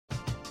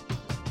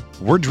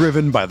We're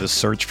driven by the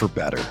search for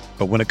better.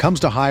 But when it comes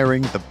to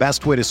hiring, the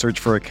best way to search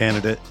for a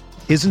candidate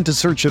isn't to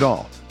search at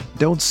all.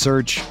 Don't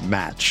search,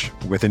 match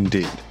with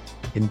Indeed.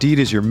 Indeed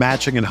is your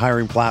matching and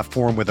hiring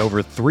platform with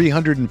over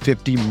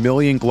 350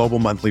 million global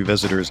monthly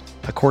visitors,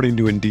 according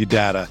to Indeed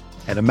data,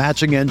 and a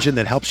matching engine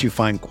that helps you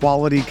find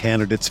quality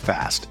candidates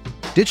fast.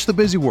 Ditch the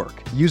busy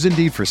work. Use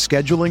Indeed for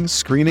scheduling,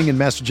 screening, and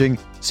messaging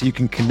so you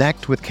can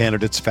connect with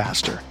candidates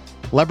faster.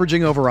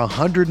 Leveraging over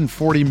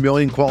 140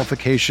 million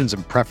qualifications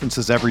and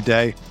preferences every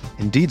day,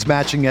 Indeed's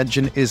matching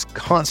engine is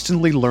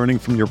constantly learning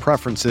from your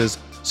preferences,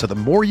 so the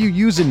more you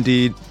use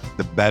Indeed,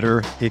 the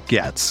better it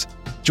gets.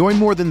 Join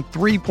more than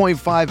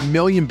 3.5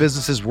 million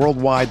businesses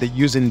worldwide that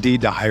use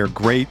Indeed to hire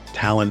great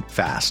talent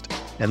fast.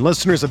 And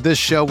listeners of this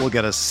show will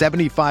get a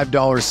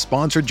 $75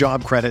 sponsored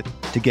job credit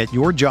to get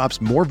your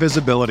jobs more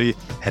visibility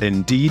at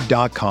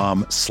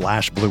Indeed.com/Blue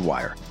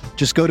Wire.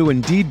 Just go to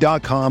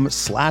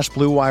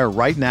Indeed.com/Blue Wire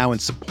right now and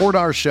support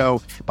our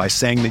show by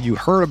saying that you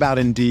heard about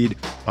Indeed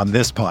on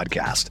this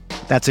podcast.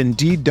 That's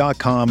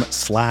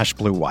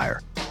Indeed.com/Blue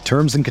Wire.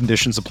 Terms and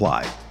conditions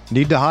apply.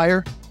 Need to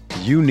hire?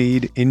 You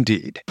need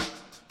Indeed.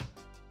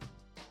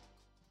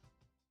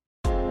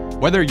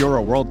 Whether you're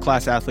a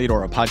world-class athlete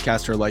or a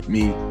podcaster like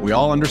me, we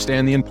all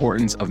understand the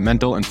importance of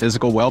mental and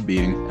physical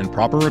well-being and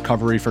proper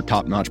recovery for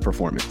top-notch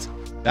performance.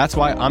 That's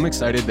why I'm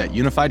excited that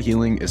Unified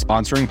Healing is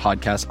sponsoring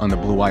podcasts on the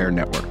Blue Wire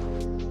Network.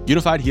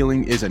 Unified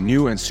Healing is a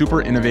new and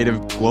super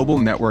innovative global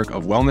network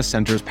of wellness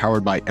centers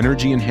powered by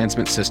Energy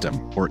Enhancement System,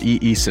 or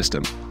EE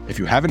System. If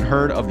you haven't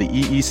heard of the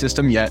EE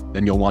System yet,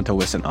 then you'll want to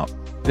listen up.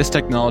 This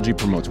technology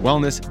promotes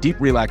wellness, deep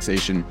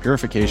relaxation,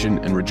 purification,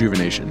 and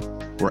rejuvenation.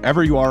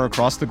 Wherever you are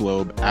across the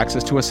globe,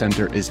 access to a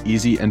center is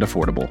easy and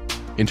affordable.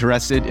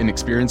 Interested in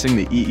experiencing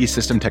the EE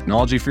System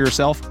technology for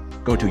yourself?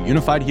 Go to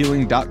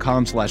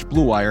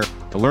unifiedhealing.com/Blue Wire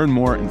to learn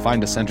more and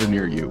find a center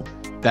near you.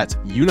 That's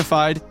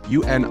unified,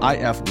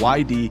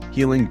 UNIFYD,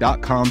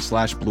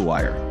 healing.com/Blue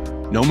Wire.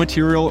 No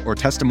material or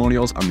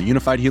testimonials on the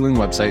Unified Healing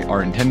website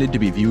are intended to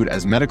be viewed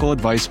as medical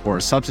advice or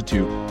a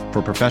substitute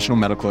for professional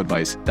medical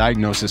advice,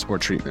 diagnosis, or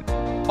treatment.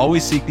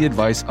 Always seek the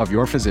advice of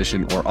your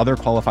physician or other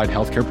qualified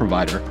healthcare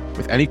provider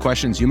with any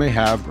questions you may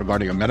have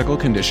regarding a medical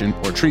condition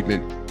or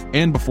treatment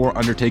and before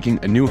undertaking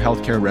a new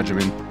healthcare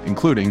regimen,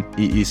 including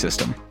EE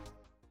System.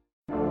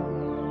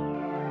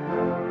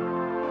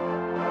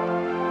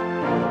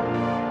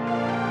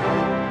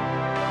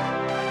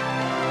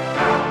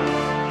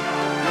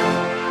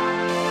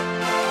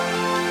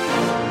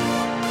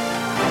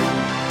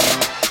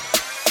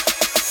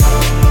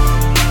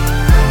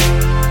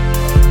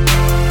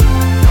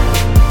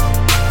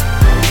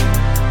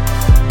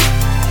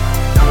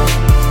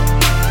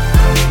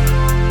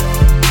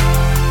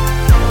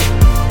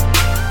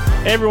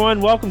 Hey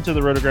everyone, welcome to the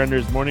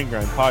RotoGrinders Morning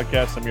Grind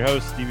Podcast. I'm your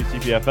host, Stevie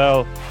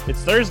TBFL. It's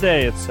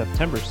Thursday, it's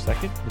September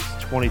 2nd, it's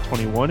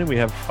 2021, and we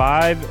have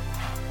 5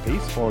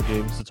 baseball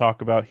games to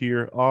talk about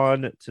here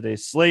on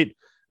today's slate.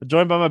 I'm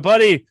joined by my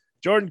buddy,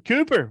 Jordan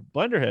Cooper,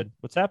 Blenderhead.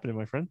 What's happening,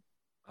 my friend?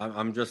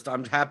 I'm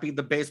happy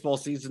the baseball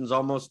season's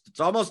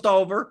almost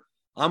over.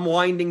 I'm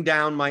winding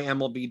down my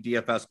MLB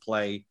DFS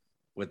play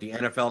with the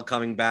NFL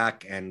coming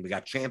back, and we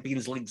got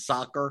Champions League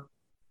soccer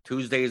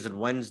Tuesdays and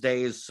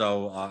Wednesdays,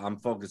 so I'm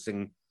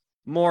focusing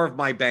more of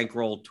my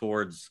bankroll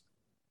towards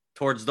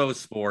those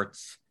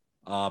sports.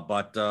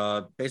 But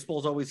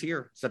baseball's always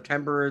here.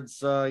 September,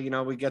 it's,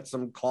 we get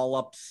some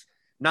call-ups.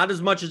 Not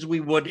as much as we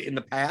would in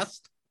the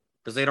past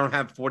because they don't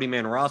have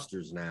 40-man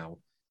rosters now.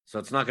 So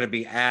it's not going to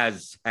be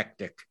as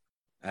hectic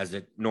as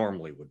it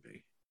normally would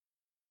be.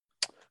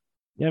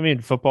 Yeah, I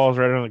mean, football's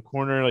right around the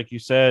corner. Like you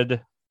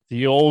said,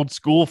 the old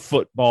school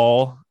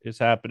football is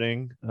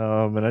happening.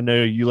 And I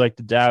know you like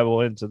to dabble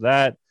into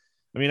that.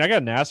 I mean, I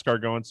got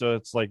NASCAR going, so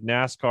it's like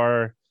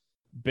NASCAR,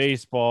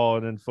 baseball,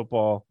 and then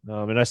football.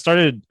 And I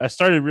started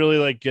really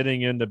like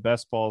getting into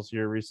best balls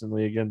here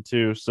recently again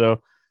too.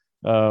 So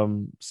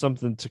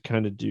something to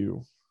kind of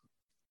do.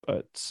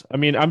 But I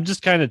mean, I'm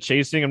just kind of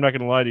chasing. I'm not going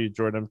to lie to you,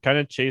 Jordan. I'm kind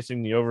of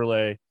chasing the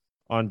overlay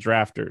on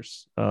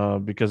drafters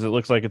because it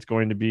looks like it's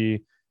going to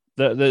be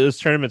those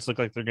tournaments look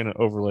like they're going to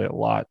overlay a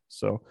lot.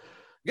 So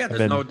yeah,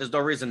 there's no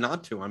reason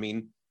not to. I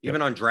mean,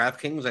 even on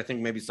DraftKings, I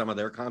think maybe some of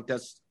their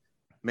contests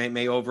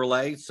may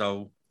overlay.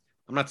 So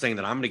I'm not saying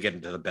that I'm going to get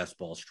into the best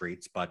ball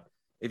streets, but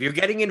if you're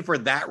getting in for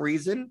that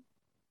reason,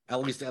 at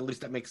least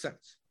that makes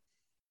sense.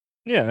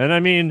 Yeah, and I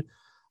mean,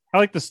 I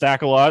like to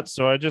stack a lot,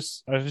 so I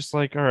just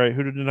like, all right,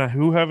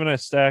 who haven't I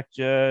stacked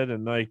yet?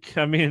 And like,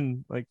 I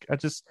mean, like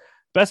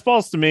best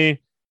balls to me,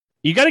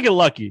 you got to get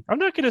lucky. I'm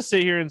not going to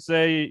sit here and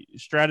say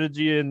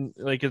strategy and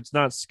like it's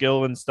not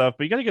skill and stuff,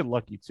 but you got to get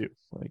lucky too.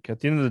 Like at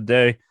the end of the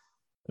day,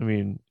 I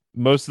mean,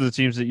 most of the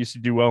teams that used to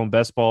do well in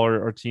best ball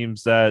are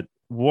teams that,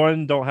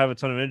 one, don't have a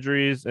ton of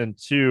injuries, and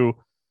two,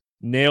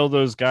 nail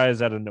those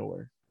guys out of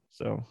nowhere.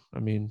 So, I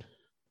mean,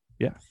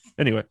 yeah.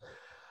 Anyway,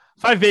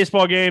 5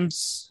 baseball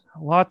games,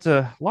 a lot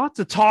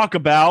to talk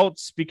about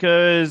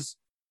because,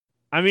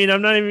 I mean,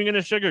 I'm not even going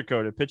to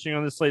sugarcoat it. Pitching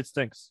on the slate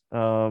stinks.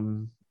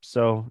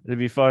 So it'd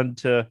be fun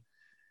to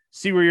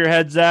see where your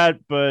head's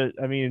at. But,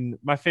 I mean,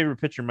 my favorite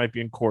pitcher might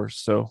be in course.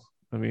 So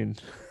I mean,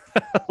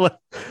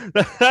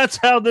 that's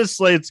how this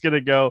slate's going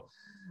to go.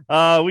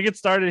 We get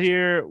started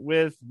here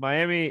with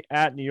Miami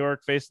at New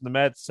York facing the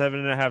Mets,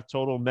 7.5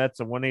 total. Mets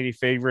a 180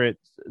 favorite.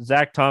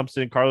 Zach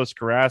Thompson, Carlos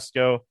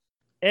Carrasco.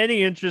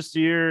 Any interest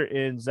here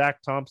in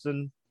Zach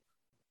Thompson?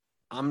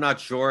 I'm not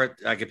sure.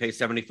 I could pay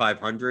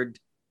 7,500.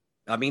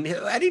 I mean,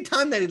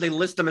 anytime they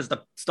list him as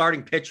the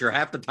starting pitcher,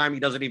 half the time he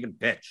doesn't even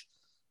pitch,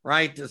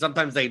 right?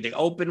 Sometimes they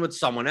open with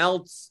someone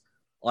else.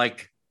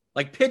 Like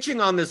pitching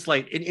on this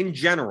slate in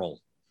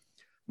general,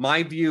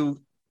 my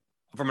view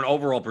from an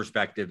overall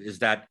perspective is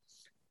that,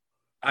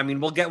 I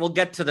mean, we'll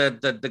get to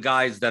the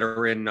guys that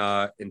are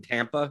in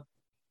Tampa.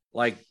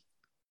 Like,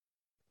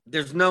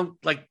 there's no,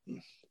 like,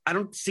 I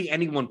don't see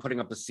anyone putting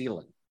up a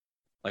ceiling.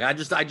 Like, I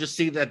just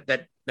see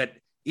that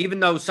even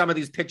though some of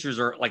these pitchers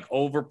are like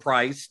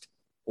overpriced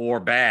or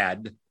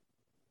bad,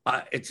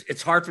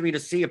 it's hard for me to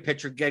see a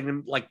pitcher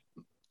getting like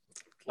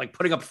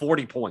putting up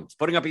 40 points,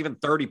 putting up even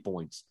 30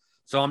 points.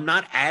 So I'm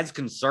not as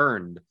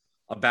concerned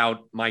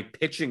about my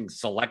pitching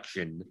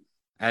selection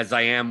as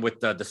I am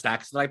with the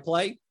stacks that I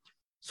play.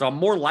 So I'm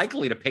more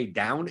likely to pay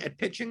down at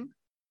pitching.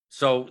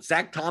 So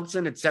Zach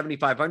Thompson at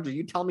 7,500,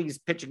 you tell me he's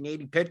pitching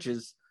 80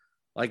 pitches,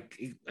 like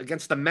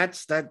against the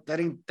Mets, that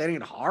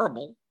ain't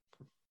horrible.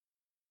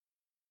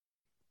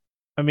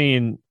 I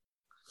mean,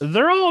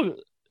 they're all.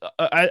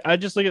 I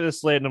just look at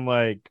this slate and I'm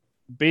like,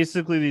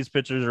 basically these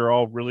pitchers are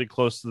all really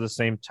close to the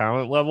same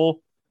talent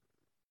level.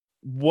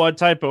 What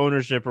type of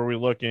ownership are we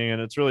looking?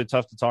 And it's really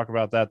tough to talk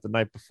about that the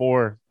night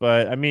before.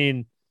 But I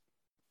mean,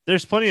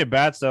 there's plenty of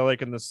bats that I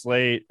like in the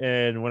slate.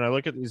 And when I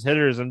look at these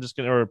hitters,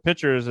 or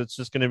pitchers, it's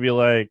just going to be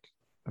like,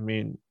 I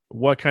mean,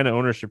 what kind of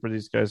ownership are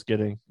these guys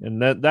getting?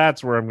 And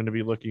that's where I'm going to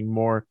be looking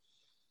more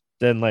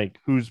than like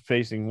who's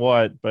facing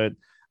what. But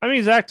I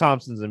mean, Zach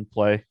Thompson's in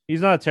play.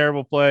 He's not a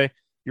terrible play.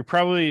 You're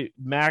probably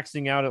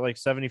maxing out at like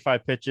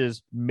 75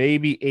 pitches,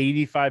 maybe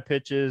 85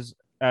 pitches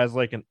as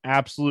like an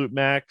absolute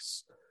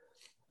max.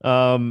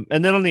 And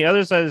then on the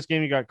other side of this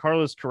game, you got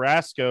Carlos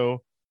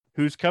Carrasco,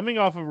 who's coming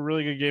off of a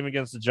really good game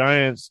against the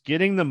Giants,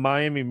 getting the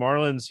Miami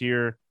Marlins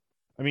here.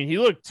 I mean, he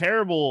looked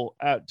terrible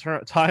at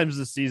times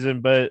this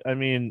season, but I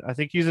mean, I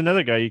think he's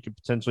another guy you could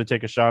potentially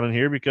take a shot on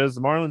here because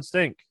the Marlins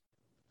stink.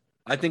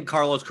 I think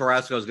Carlos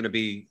Carrasco is going to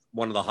be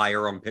one of the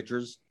higher owned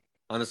pitchers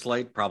on the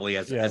slate, probably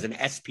as an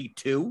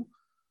SP2.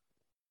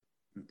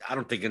 I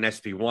don't think an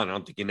SP1. I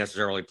don't think you're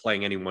necessarily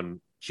playing anyone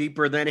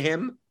cheaper than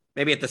him.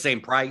 Maybe at the same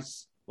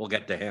price. We'll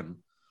get to him.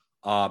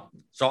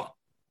 So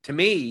to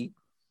me,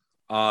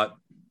 I'm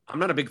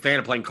not a big fan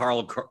of playing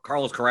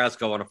Carlos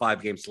Carrasco on a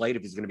 5-game slate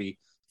if he's going to be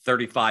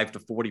 35 to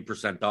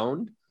 40%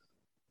 owned.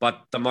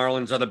 But the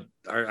Marlins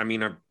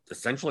are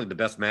essentially the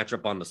best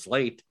matchup on the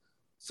slate.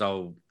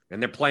 So,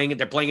 and they're playing at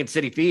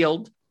Citi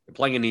Field. They're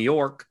playing in New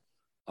York.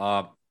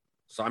 So,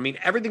 I mean,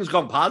 everything's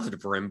going positive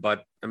for him.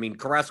 But, I mean,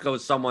 Carrasco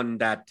is someone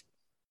that,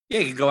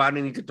 he could go out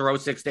and he could throw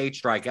 6 to 8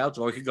 strikeouts,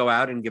 or he could go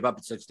out and give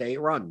up 6 to 8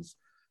 runs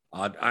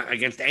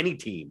against any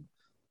team.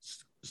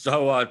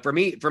 So for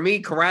me,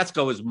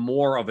 Carrasco is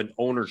more of an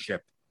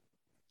ownership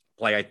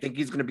play. I think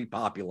he's going to be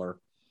popular.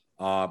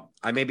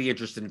 I may be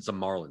interested in some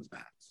Marlins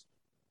bats.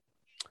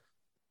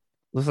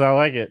 Listen, I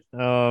like it.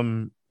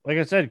 Like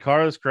I said,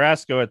 Carlos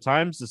Carrasco, at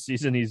times this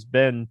season, he's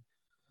been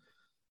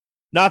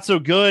not so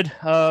good.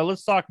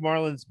 Let's talk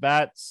Marlins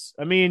bats.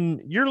 I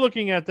mean, you're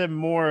looking at them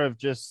more of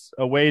just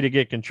a way to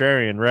get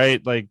contrarian,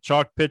 right? Like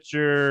chalk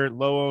pitcher,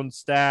 low owned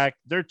stack.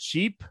 They're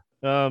cheap.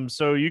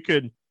 So you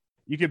could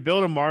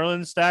build a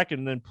Marlins stack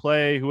and then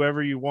play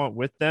whoever you want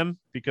with them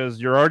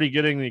because you're already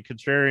getting the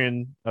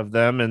contrarian of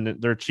them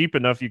and they're cheap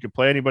enough. You could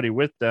play anybody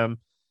with them.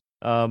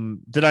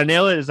 Did I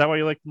nail it? Is that why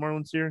you like the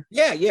Marlins here?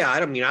 Yeah.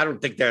 I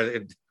don't think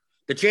the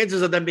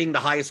chances of them being the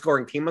highest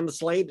scoring team on the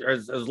slate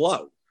is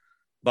low.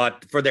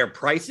 But for their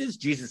prices,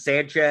 Jesus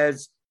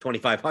Sanchez,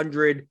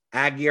 2,500,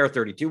 Aguirre,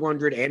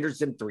 3,200,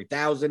 Anderson,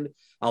 3,000,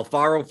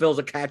 Alfaro fills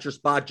a catcher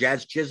spot,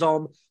 Jazz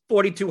Chisholm,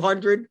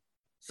 4,200.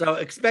 So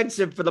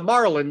expensive for the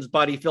Marlins,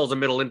 but he fills a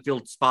middle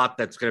infield spot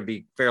that's going to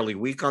be fairly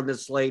weak on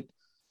this slate.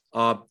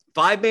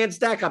 5-man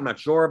stack, I'm not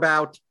sure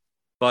about,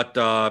 but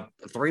a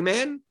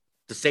 3-man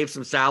to save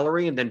some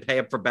salary and then pay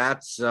up for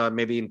bats,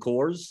 maybe in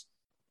cores.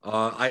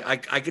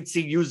 I could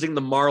see using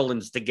the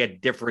Marlins to get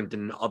different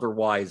than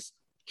otherwise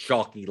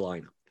chalky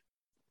lineup.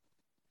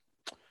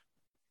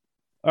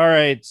 All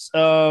right.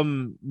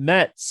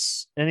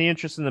 Mets. Any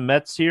interest in the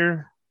Mets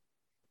here?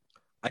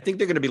 I think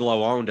they're going to be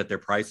low owned at their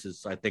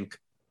prices. I think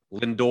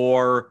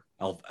Lindor,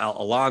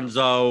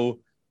 Alonso,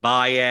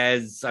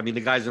 Baez. I mean,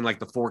 the guy's in like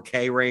the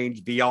 4K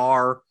range.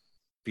 VR, if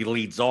he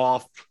leads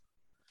off.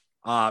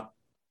 I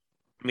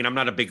mean, I'm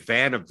not a big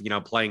fan of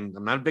playing.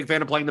 I'm not a big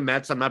fan of playing the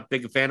Mets. I'm not a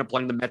big fan of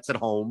playing the Mets at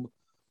home,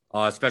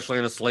 especially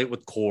on a slate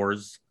with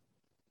cores.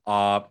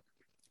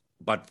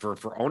 But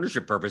for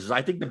ownership purposes,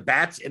 I think the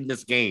bats in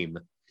this game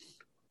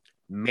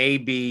may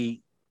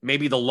be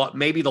the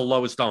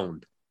lowest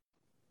owned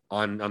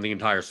on the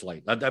entire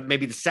slate.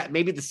 Maybe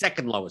the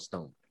second lowest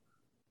owned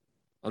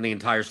on the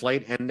entire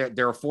slate, and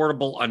they're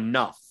affordable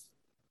enough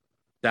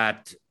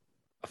that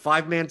a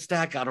 5-man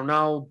stack, I don't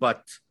know,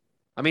 but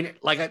I mean,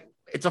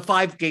 it's a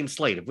 5-game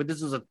slate. If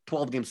this is a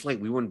 12-game slate,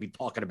 we wouldn't be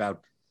talking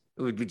about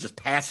it. Would be just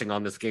passing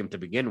on this game to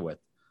begin with.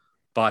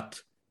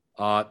 But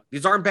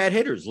these aren't bad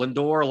hitters.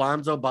 Lindor,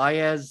 Alonso,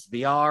 Baez,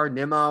 VR,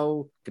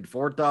 Nimmo,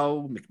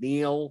 Conforto,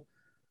 McNeil.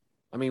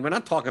 I mean, we're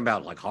not talking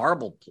about like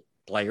horrible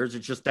players.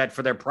 It's just that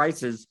for their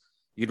prices,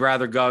 you'd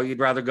rather go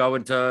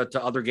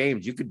into other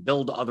games. You could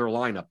build other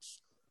lineups.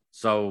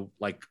 So,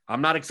 like,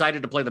 I'm not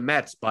excited to play the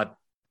Mets, but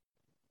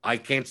I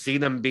can't see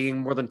them being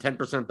more than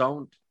 10%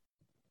 owned.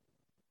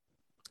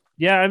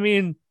 Yeah, I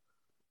mean,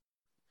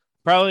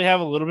 probably have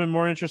a little bit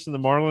more interest in the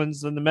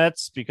Marlins than the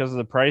Mets because of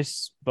the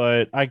price,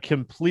 but I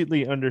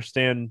completely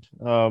understand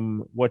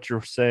what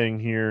you're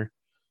saying here.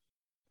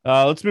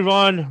 Let's move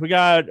on. We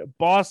got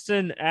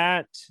Boston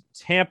at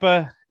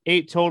Tampa,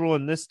 8 total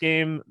in this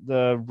game.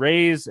 The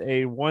Rays,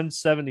 a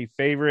 170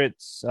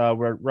 favorites.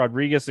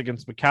 Rodriguez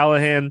against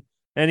McCallaghan.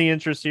 Any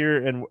interest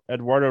here in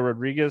Eduardo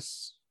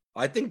Rodriguez?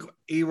 I think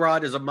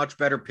Erod is a much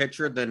better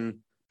pitcher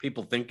than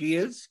people think he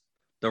is.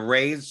 The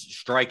Rays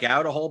strike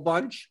out a whole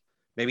bunch,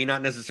 maybe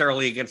not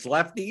necessarily against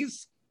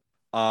lefties.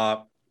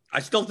 I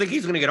still think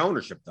he's going to get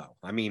ownership, though.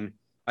 I mean,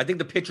 I think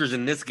the pitchers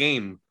in this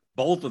game,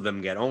 both of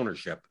them get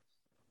ownership.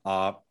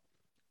 I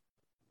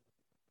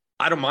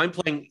don't mind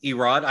playing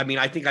Erod. I mean,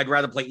 I think I'd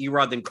rather play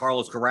Erod than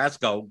Carlos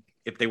Carrasco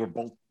if they were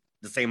both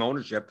the same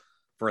ownership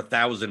for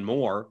 1,000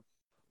 more.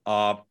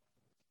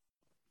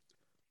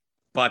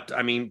 But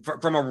I mean,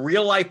 from a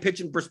real life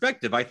pitching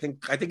perspective, I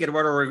think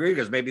Eduardo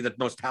Rodriguez may be the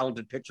most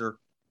talented pitcher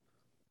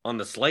on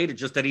the slate. It's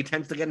just that he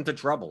tends to get into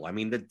trouble. I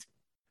mean, that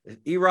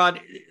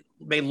Erod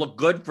may look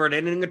good for an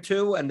inning or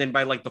two, and then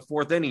by like the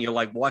 4th inning, you're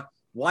like, what?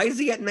 Why is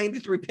he at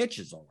 93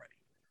 pitches already?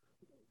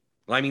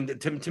 I mean,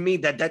 to me,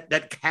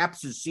 that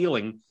caps his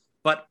ceiling.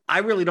 But I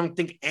really don't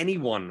think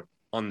anyone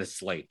on this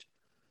slate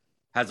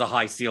has a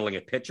high ceiling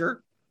at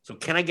pitcher. So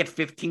can I get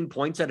 15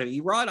 points out of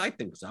Erod? I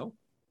think so.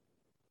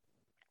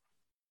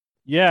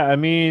 Yeah, I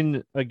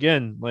mean,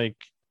 again, like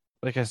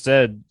I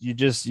said, you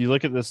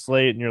look at the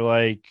slate and you're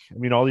like, I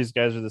mean, all these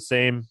guys are the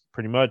same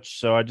pretty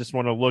much. So I just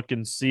want to look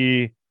and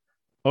see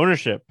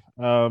ownership.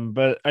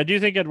 But I do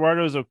think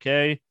Eduardo is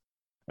okay.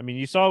 I mean,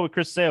 you saw with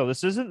Chris Sale,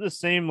 this isn't the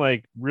same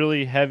like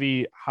really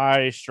heavy,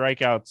 high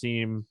strikeout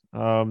team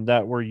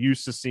that we're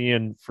used to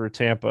seeing for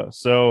Tampa.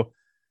 So,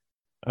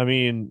 I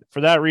mean,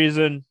 for that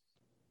reason,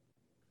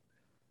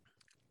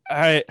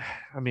 I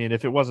mean,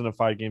 if it wasn't a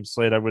 5-game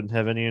slate, I wouldn't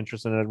have any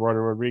interest in Eduardo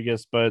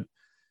Rodriguez, but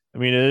I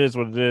mean, it is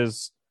what it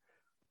is.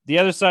 The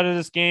other side of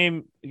this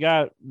game, you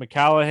got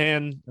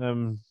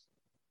McCallaghan.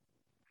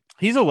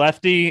 He's a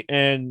lefty,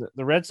 and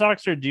the Red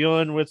Sox are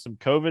dealing with some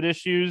COVID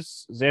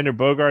issues. Xander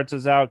Bogaerts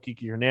is out.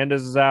 Kiki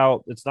Hernandez is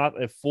out. It's not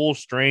a full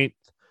strength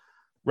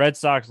Red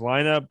Sox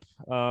lineup.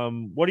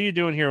 What are you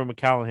doing here with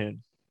McCallaghan?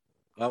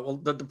 Well,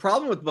 the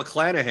problem with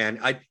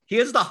McClanahan, he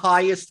has the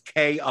highest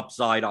K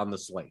upside on the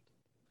slate,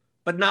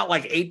 but not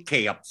like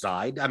 8K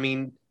upside. I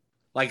mean,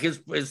 like his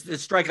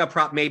strikeout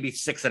prop maybe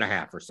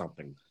 6.5 or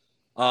something.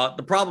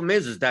 The problem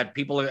is that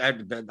people are,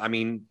 I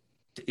mean,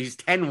 he's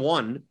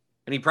 10-1,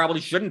 and he probably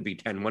shouldn't be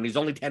 10-1. He's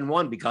only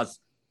 10-1 because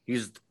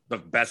he's the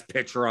best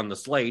pitcher on the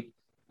slate,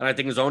 and I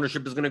think his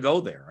ownership is going to go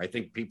there. I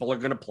think people are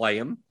going to play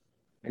him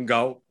and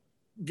go,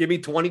 give me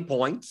 20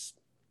 points.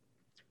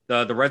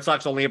 The Red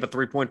Sox only have a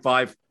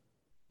 3.5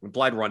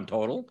 implied run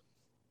total.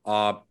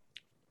 I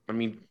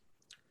mean,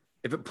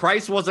 if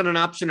price wasn't an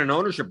option and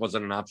ownership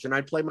wasn't an option,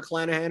 I'd play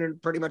McClanahan in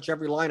pretty much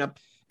every lineup.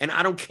 And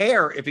I don't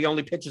care if he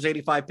only pitches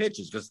 85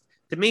 pitches, because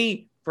to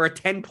me, for a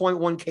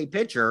 10.1K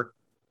pitcher,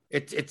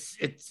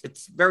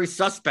 it's very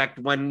suspect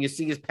when you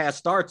see his past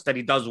starts that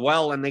he does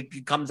well and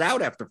he comes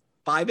out after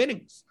 5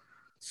 innings.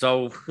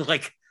 So,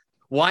 like,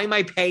 why am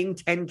I paying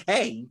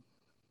 10K?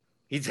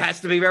 He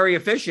has to be very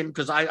efficient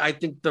because I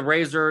think the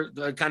Rays are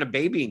kind of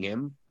babying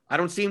him. I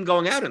don't see him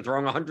going out and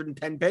throwing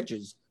 110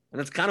 pitches, and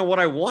that's kind of what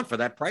I want for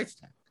that price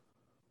tag.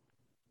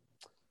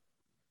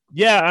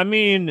 Yeah, I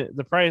mean,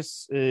 the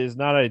price is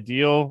not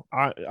ideal.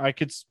 I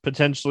could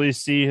potentially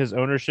see his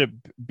ownership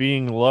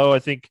being low. I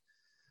think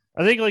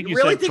like you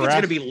really said, think it's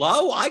going to be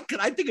low? I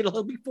think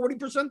it'll be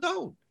 40%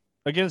 owned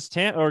against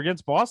or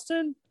against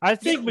Boston. I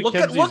think look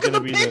at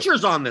the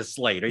pitchers on this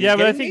slate. But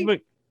I think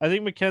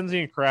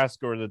McKenzie and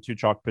Carrasco are the 2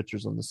 chalk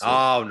pitchers on this slate.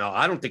 Oh no,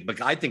 I don't think.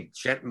 I think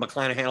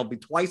McClanahan will be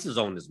twice as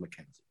owned as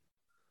McKenzie.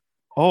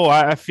 Oh,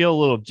 I feel a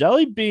little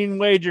jelly bean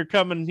wager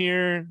coming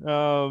here.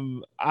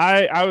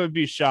 I would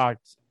be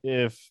shocked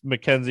if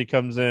McKenzie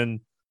comes in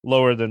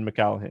lower than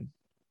McCallaghan.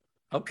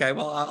 Okay,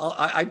 well,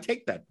 I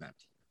take that bet.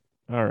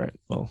 All right.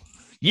 Well,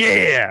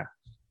 yeah,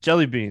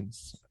 jelly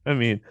beans. I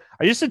mean,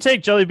 I used to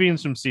take jelly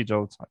beans from Siege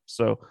all the time.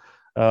 So,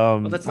 well,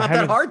 that's not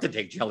that hard to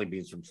take jelly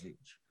beans from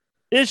Siege.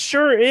 It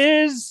sure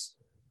is.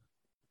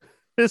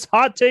 His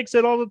hot takes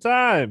it all the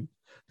time.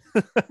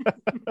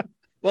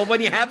 Well,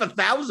 when you have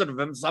 1,000 of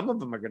them, some of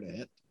them are going to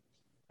hit.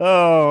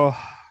 Oh,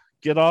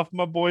 get off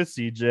my boy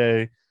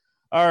CJ.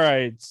 All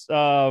right.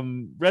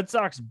 Red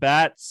Sox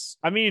bats.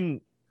 I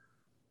mean,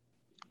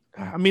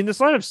 this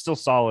lineup's still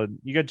solid.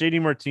 You got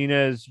JD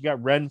Martinez. You got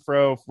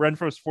Renfroe.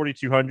 Renfroe's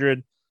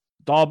 4,200.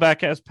 Dahlbeck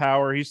has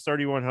power. He's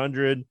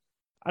 3,100.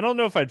 I don't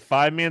know if I'd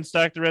five-man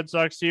stack the Red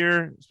Sox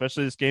here,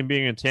 especially this game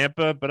being in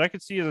Tampa, but I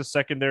could see as a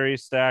secondary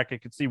stack. I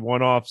could see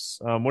one-offs.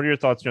 What are your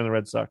thoughts here on the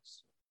Red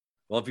Sox?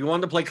 Well, if you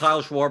wanted to play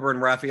Kyle Schwarber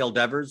and Rafael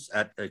Devers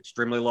at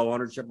extremely low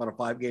ownership on a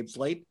 5-game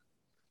slate,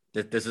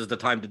 this is the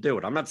time to do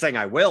it. I'm not saying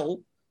I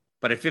will,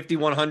 but at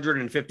 5,100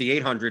 and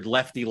 5,800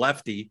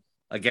 lefty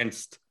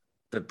against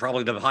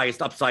probably the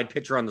highest upside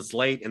pitcher on the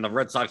slate, and the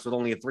Red Sox with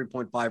only a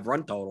 3.5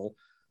 run total.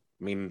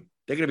 I mean,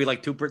 they're going to be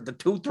like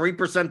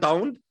 3%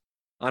 owned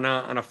on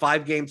a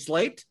 5-game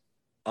slate.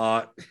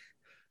 I'm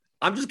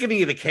just giving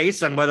you the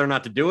case on whether or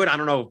not to do it. I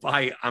don't know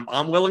if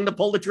I'm willing to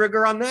pull the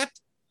trigger on that,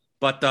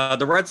 but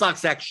the Red Sox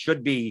stack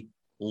should be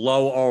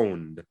low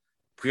owned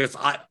because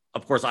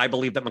I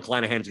believe that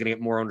McClanahan's going to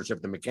get more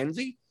ownership than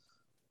McKenzie,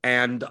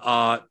 and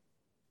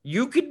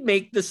you could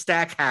make the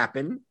stack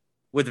happen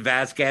with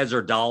Vasquez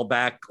or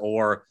Dahlbeck,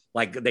 or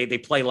like they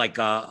play like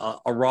a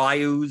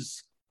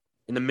Ryuz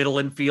in the middle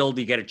infield.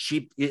 You get a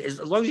cheap, as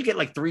long as you get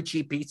like 3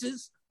 cheap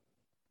pieces,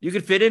 you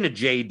could fit in a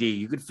JD.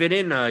 You could fit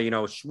in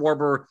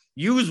Schwarber.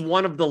 Use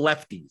one of the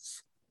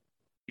lefties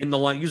in the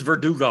line. Use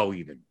Verdugo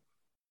even,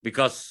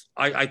 because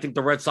I think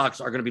the Red Sox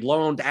are going to be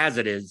low owned as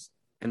it is,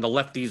 and the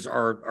lefties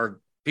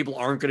are people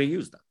aren't going to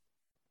use them.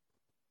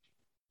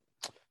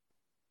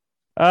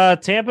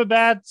 Tampa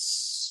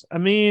bats. I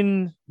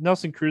mean,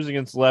 Nelson Cruz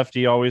against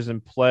lefty, always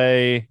in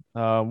play.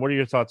 What are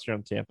your thoughts here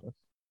on Tampa?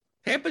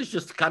 Tampa's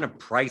just kind of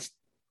priced.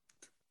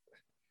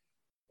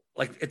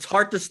 Like, it's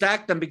hard to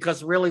stack them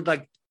because really,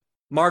 like,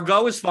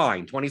 Margot is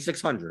fine,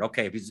 2,600.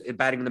 Okay, if he's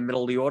batting in the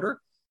middle of the order.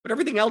 But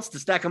everything else to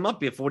stack him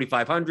up, be at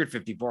 4,500,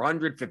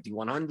 5,400,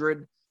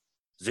 5,100.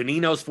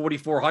 Zunino's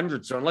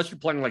 4,400. So unless you're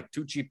playing like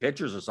 2 cheap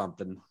pitchers or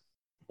something,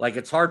 like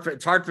it's hard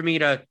for me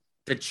to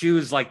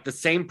choose like the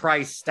same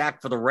price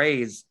stack for the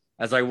Rays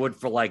as I would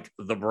for like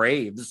the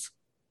Braves.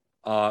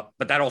 But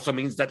that also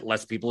means that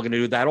less people are going to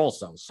do that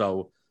also.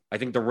 So I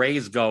think the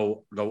Rays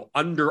go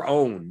under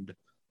owned,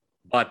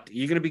 but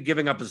you're going to be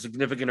giving up a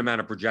significant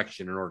amount of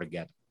projection in order to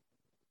get it.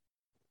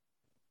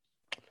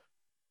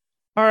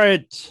 All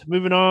right,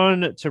 moving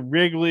on to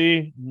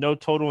Wrigley. No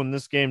total in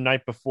this game.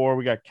 Night before,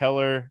 we got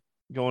Keller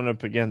going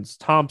up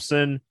against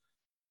Thompson.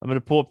 I'm going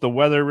to pull up the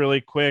weather really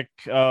quick.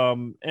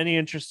 Any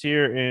interest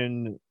here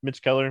in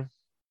Mitch Keller?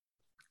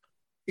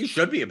 He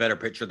should be a better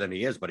pitcher than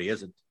he is, but he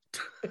isn't.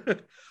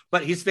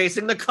 But he's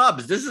facing the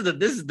Cubs. This is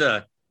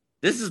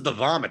the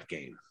vomit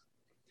game.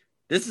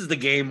 This is the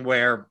game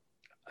where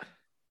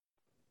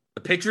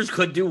the pitchers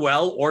could do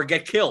well or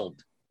get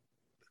killed,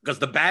 because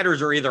the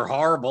batters are either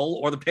horrible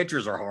or the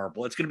pitchers are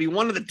horrible. It's going to be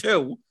one of the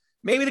two.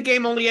 Maybe the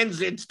game only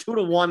ends, it's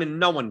 2-1 and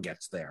no one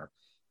gets there.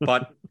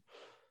 But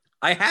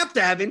I have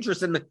to have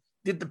interest in the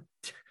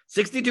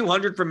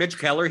 6,200 for Mitch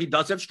Keller. He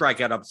does have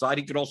strikeout upside.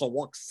 He could also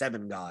walk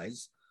 7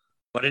 guys,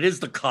 but it is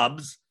the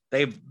Cubs.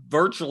 They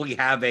virtually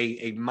have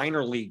a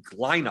minor league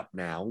lineup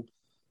now.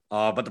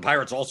 But the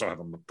Pirates also have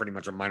pretty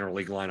much a minor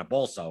league lineup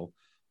also.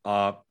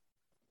 I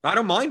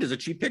don't mind as a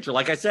cheap pitcher.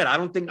 Like I said, I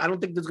don't think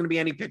there's going to be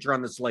any pitcher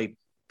on the slate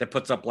that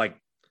puts up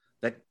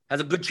that has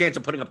a good chance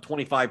of putting up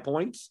 25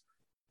 points.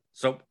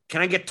 So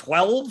can I get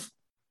 12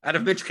 out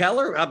of Mitch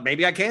Keller?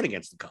 Maybe I can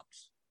against the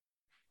Cubs.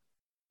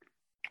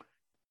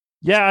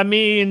 Yeah, I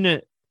mean,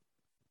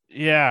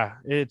 yeah,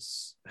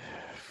 it's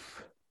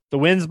the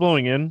wind's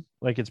blowing in,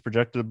 like it's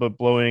projected, but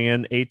blowing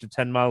in 8 to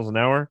 10 miles an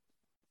hour.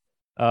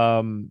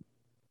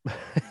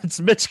 It's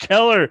Mitch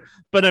Keller,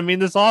 but I mean,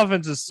 this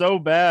offense is so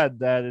bad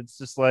that it's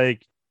just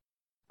like,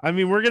 I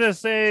mean, we're gonna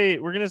say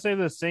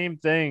the same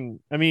thing.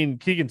 I mean,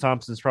 Keegan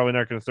Thompson's probably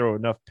not going to throw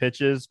enough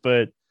pitches,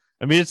 but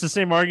I mean, it's the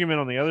same argument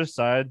on the other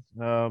side.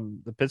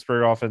 The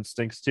Pittsburgh offense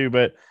stinks too,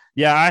 but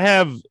yeah, I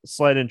have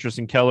slight interest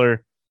in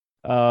Keller.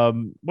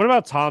 What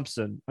about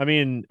Thompson? I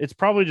mean, it's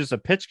probably just a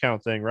pitch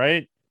count thing,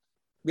 right?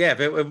 Yeah, if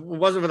it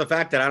wasn't for the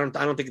fact that I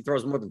don't think he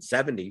throws more than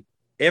 70,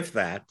 if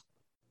that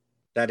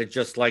it's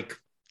just like,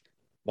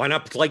 why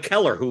not play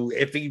Keller, who,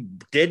 if he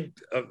did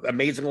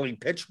amazingly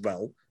pitch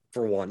well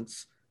for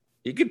once,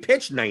 he could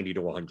pitch 90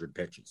 to 100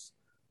 pitches.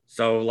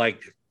 So,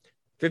 like,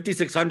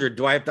 5,600,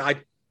 do I have to...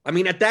 I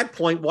mean, at that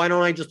point, why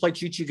don't I just play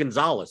Chichi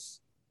Gonzalez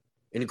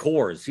in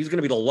Coors? He's going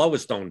to be the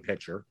lowest owned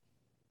pitcher.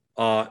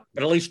 But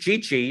at least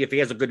Chichi, if he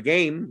has a good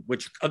game,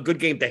 which a good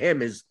game to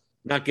him is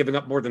not giving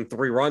up more than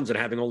 3 runs and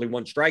having only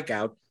 1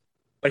 strikeout,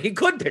 but he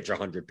could pitch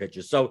 100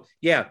 pitches. So,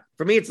 yeah,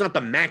 for me, it's not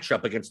the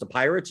matchup against the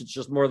Pirates. It's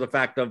just more the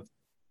fact of,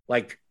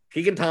 like,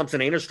 Keegan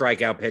Thompson ain't a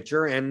strikeout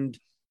pitcher, and,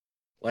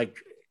 like...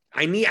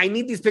 I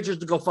need these pitchers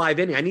to go 5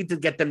 innings. I need to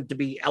get them to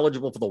be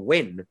eligible for the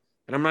win.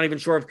 And I'm not even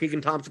sure if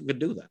Keegan Thompson could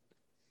do that.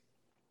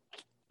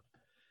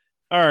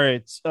 All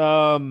right.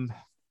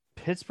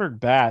 Pittsburgh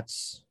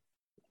bats.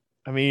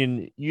 I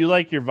mean, you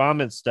like your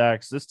vomit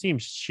stacks. This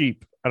team's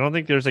cheap. I don't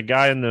think there's a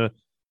guy in the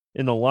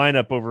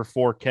lineup over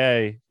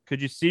 4K.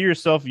 Could you see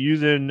yourself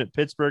using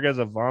Pittsburgh as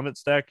a vomit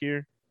stack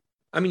here?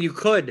 I mean, you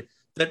could.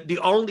 The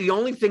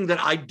only thing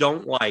that I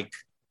don't like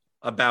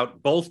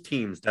about both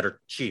teams that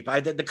are cheap,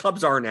 the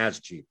Cubs aren't as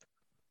cheap,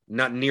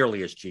 not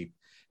nearly as cheap,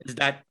 is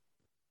that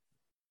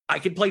I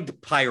could play the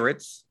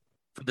Pirates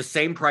for the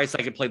same price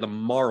I could play the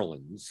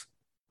Marlins.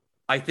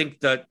 I think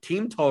the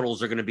team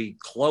totals are going to be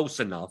close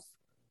enough.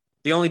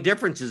 The only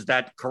difference is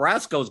that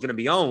Carrasco is going to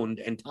be owned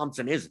and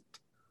Thompson isn't.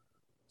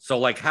 So,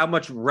 like, how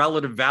much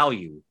relative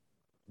value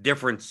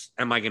difference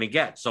am I going to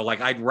get? So,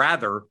 like, I'd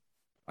rather,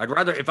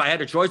 if I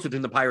had a choice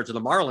between the Pirates and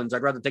the Marlins,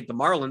 I'd rather take the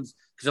Marlins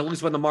because at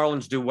least when the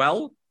Marlins do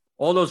well,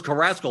 all those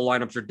Carrasco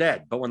lineups are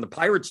dead. But when the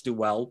Pirates do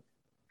well,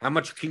 how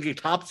much Kingy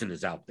Thompson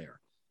is out there?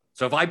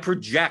 So if I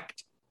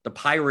project the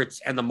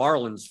Pirates and the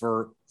Marlins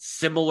for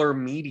similar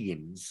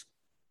medians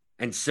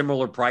and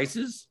similar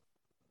prices,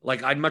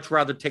 like I'd much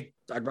rather take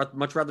the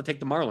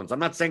Marlins. I'm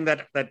not saying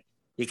that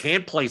you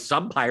can't play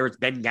some Pirates,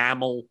 Ben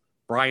Gamel,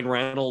 Brian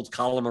Reynolds,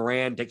 Colin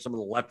Moran, take some of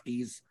the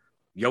lefties,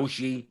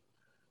 Yoshi.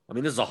 I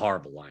mean, this is a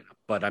horrible lineup,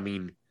 but I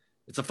mean,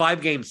 it's a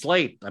 5-game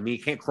slate. I mean,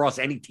 you can't cross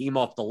any team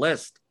off the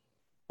list.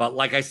 But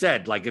like I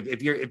said, like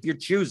if you're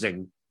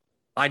choosing,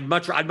 I'd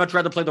much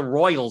rather play the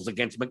Royals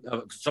against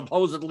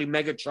supposedly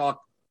Mega Chalk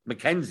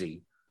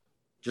McKenzie.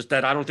 Just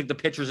that I don't think the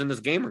pitchers in this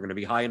game are going to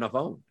be high enough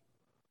owned.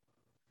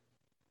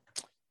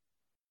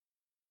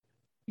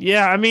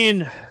 Yeah, I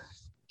mean,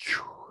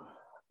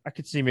 I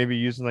could see maybe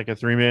using like a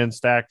 3-man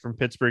stack from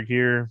Pittsburgh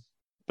here,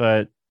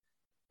 but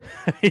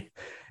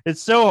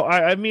it's so.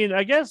 I mean,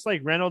 I guess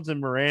like Reynolds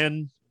and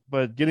Moran,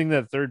 but getting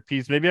that third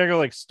piece, maybe I go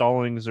like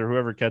Stallings or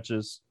whoever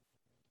catches,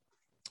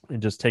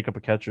 and just take up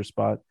a catcher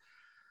spot.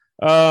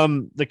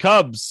 The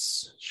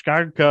Cubs,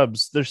 Chicago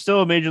Cubs, they're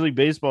still a Major League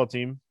Baseball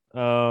team.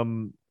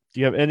 Do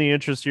you have any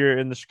interest here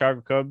in the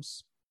Chicago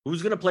Cubs?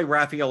 Who's going to play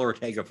Rafael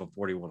Ortega for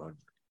 4,100?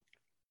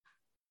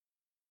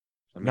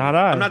 I mean, not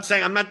I. I'm not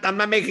saying I'm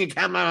not making a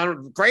count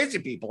on crazy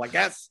people. I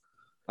guess.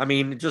 I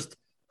mean, just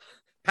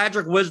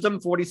Patrick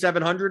Wisdom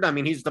 4,700. I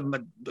mean, he's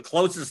the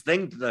closest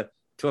thing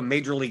to a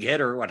major league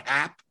hitter. What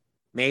Hap?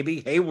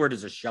 Maybe Hayward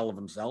is a shell of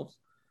himself.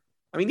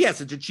 I mean,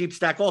 yes, it's a cheap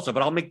stack also,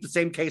 but I'll make the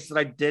same case that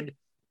I did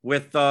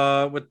with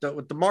the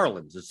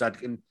Marlins. Is that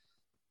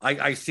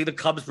I see the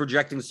Cubs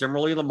projecting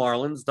similarly to the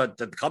Marlins. That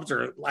the Cubs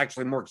are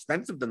actually more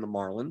expensive than the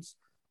Marlins,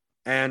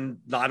 and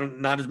not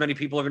as many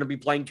people are going to be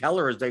playing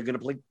Keller as they're going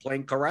to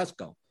playing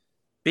Carrasco.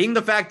 Being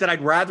the fact that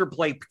I'd rather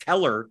play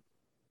Keller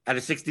at a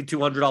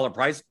 $6,200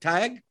 price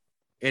tag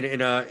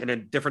in a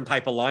different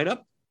type of lineup,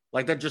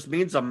 like that just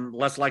means I'm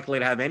less likely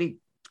to have any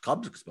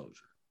Cubs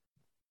exposure.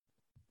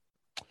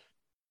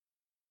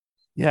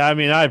 Yeah, I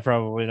mean, I'm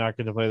probably not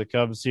going to play the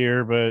Cubs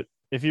here, but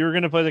if you were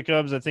going to play the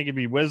Cubs, I think it'd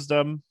be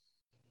Wisdom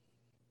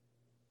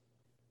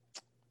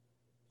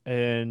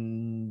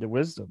and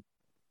Wisdom.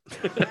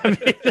 I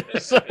mean, they're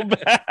so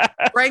bad.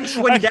 Frank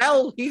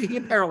Schwindel, he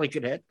apparently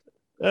could hit.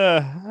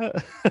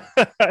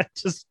 I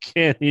just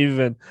can't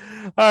even.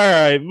 All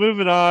right,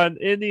 moving on.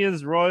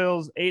 Indians,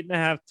 Royals,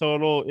 8.5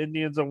 total.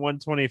 Indians a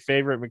 120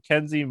 favorite.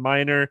 McKenzie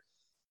Minor.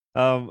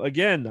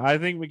 Again, I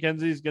think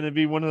McKenzie is going to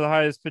be one of the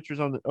highest pitchers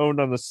owned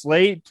on the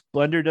slate.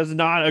 Blender does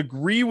not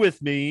agree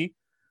with me.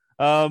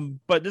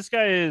 But this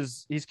guy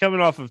he's coming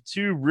off of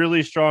 2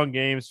 really strong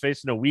games,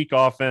 facing a weak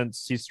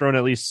offense. He's thrown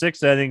at least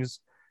 6 innings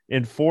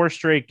in 4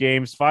 straight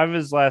games, 5 of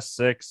his last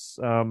 6.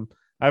 I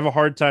have a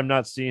hard time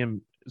not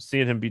seeing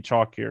him be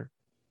chalk here.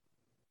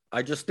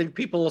 I just think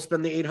people will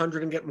spend the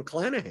 $800 and get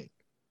McClanahan.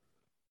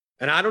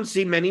 And I don't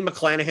see many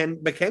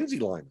McClanahan-McKenzie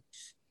lineups.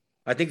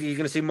 I think you're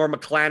going to see more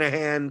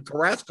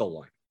McClanahan-Carrasco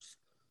lineups.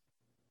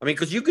 I mean,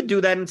 because you could do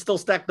that and still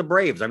stack the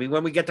Braves. I mean,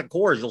 when we get to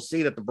cores, you'll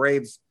see that the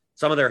Braves,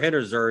 some of their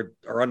hitters are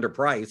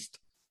underpriced,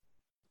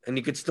 and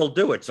you could still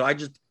do it. So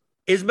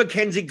is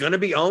McKenzie going to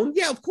be owned?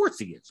 Yeah, of course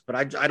he is. But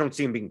I don't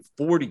see him being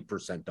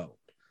 40% owned.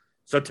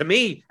 So to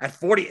me, at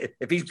 40,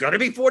 if he's going to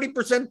be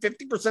 40%,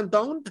 50%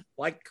 owned,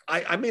 like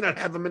I may not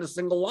have him in a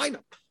single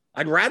lineup.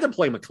 I'd rather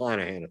play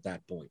McClanahan at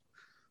that point.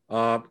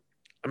 I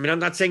mean, I'm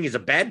not saying he's a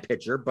bad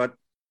pitcher, but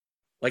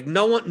like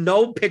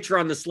no pitcher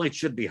on the slate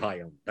should be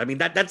high owned. I mean,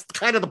 that's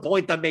kind of the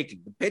point I'm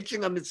making. The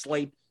pitching on this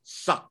slate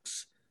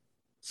sucks.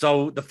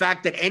 So the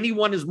fact that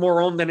anyone is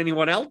more owned than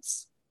anyone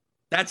else,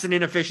 that's an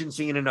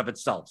inefficiency in and of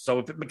itself. So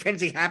if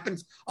McKenzie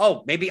happens,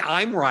 maybe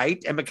I'm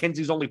right and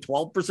McKenzie's only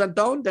 12%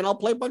 owned, then I'll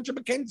play a bunch of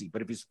McKenzie.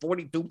 But if he's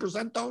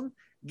 42% owned,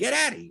 get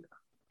out of here.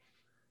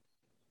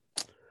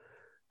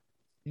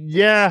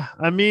 Yeah,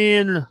 I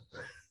mean,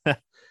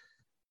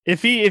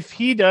 if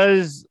he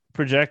does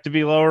project to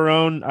be lower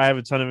owned, I have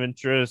a ton of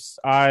interest.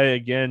 I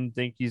again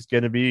think he's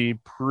going to be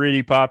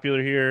pretty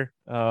popular here.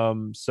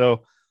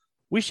 So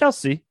we shall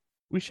see.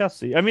 We shall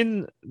see. I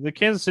mean, the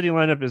Kansas City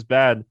lineup is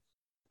bad.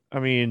 I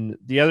mean,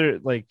 the other,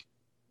 like,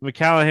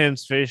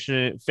 McCallahan's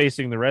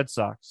facing the Red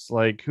Sox.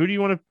 Like, who do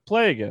you want to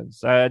play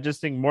against? I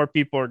just think more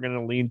people are going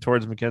to lean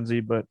towards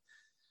McKenzie, but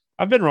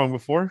I've been wrong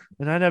before,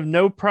 and I'd have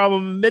no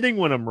problem admitting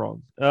when I'm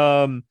wrong.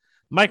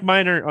 Mike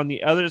Minor on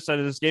the other side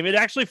of this game. It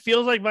actually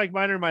feels like Mike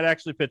Minor might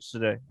actually pitch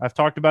today. I've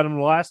talked about him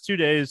the last 2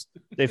 days.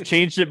 They've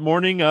changed it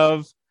morning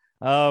of,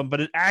 but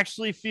it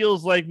actually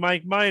feels like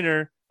Mike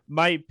Minor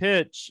might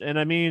pitch. And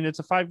I mean, it's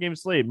a 5-game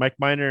slate. Mike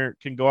Minor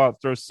can go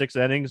out, throw 6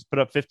 innings, put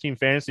up 15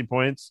 fantasy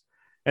points,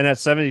 and at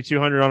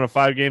 7,200 on a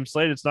 5-game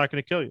slate, it's not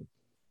going to kill you.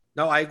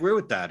 No, I agree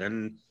with that.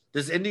 And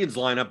this Indians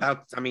lineup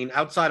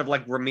outside of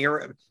like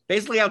Ramirez,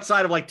 basically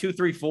outside of like 2,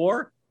 3,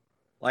 4,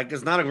 Like,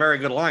 it's not a very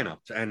good lineup.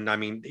 And I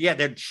mean, yeah,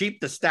 they're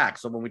cheap to stack.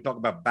 So when we talk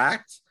about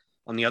backs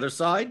on the other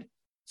side,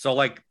 so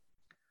like,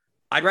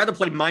 I'd rather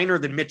play Minor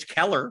than Mitch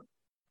Keller.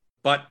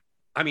 But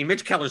I mean,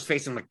 Mitch Keller's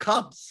facing the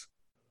Cubs.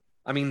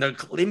 I mean, the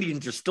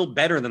Indians are still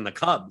better than the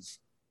Cubs.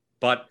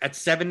 But at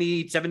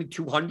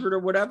 7,200 or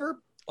whatever,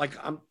 like,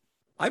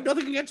 I have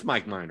nothing against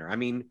Mike Minor. I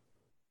mean,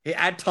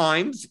 at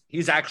times,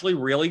 he's actually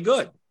really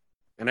good.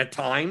 And at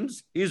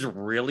times, he's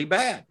really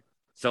bad.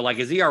 So, like,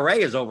 his ERA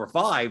is over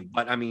 5,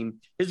 but I mean,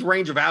 his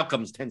range of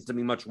outcomes tends to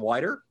be much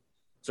wider.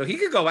 So he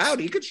could go out.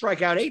 He could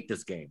strike out 8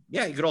 this game.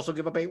 Yeah, he could also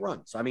give up 8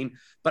 runs. I mean,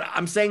 but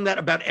I'm saying that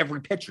about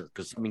every pitcher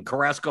because, I mean,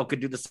 Carrasco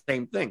could do the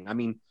same thing. I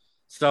mean,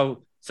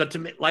 so to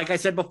me, like I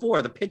said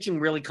before, the pitching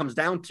really comes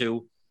down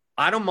to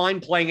I don't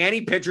mind playing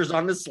any pitchers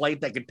on the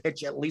slate that can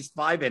pitch at least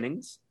 5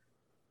 innings,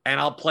 and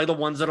I'll play the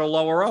ones that are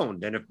lower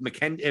owned. And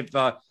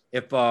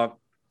if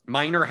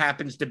Minor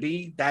happens to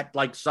be that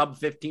like sub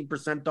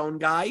 15% owned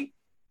guy,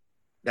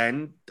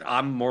 then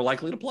I'm more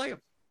likely to play him.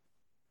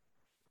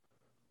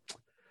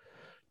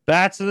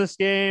 Bats in this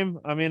game.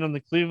 I mean, on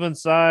the Cleveland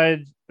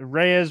side,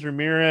 Reyes,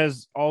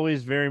 Ramirez,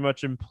 always very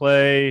much in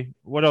play.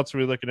 What else are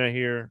we looking at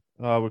here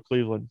with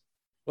Cleveland?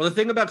 Well, the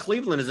thing about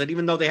Cleveland is that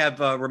even though they have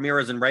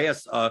Ramirez and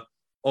Reyes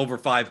over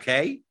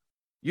 5K,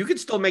 you could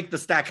still make the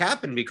stack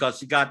happen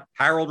because you got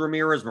Harold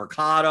Ramirez,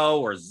 Mercado,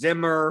 or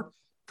Zimmer.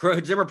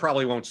 Zimmer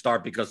probably won't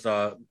start because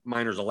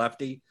Minor's a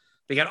lefty.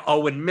 They got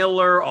Owen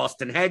Miller,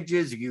 Austin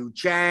Hedges, Yu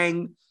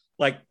Chang,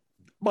 like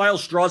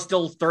Miles Straw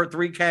still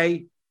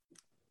 3K.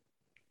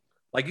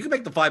 Like, you can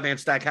make the 5-man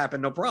stack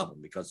happen, no problem,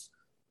 because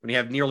when you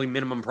have nearly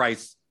minimum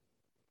price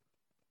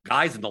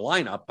guys in the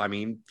lineup, I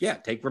mean, yeah,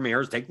 take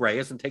Ramirez, take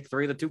Reyes, and take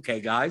 3 of the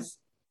 2K guys,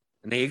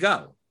 and there you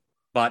go.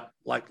 But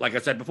like I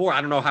said before,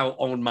 I don't know how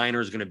Owen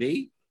Minor is going to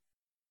be.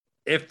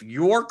 If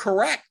you're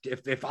correct,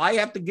 if I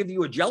have to give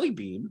you a jelly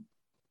bean,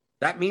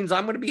 that means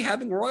I'm going to be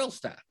having Royal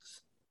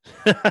stacks.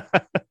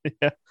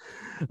 Yeah.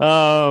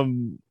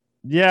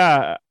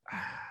 Yeah.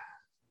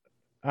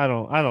 I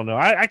don't know.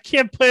 I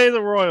can't play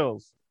the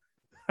Royals.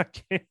 I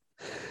can't.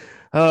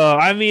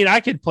 I mean, I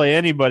could play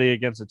anybody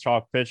against a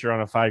chalk pitcher on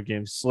a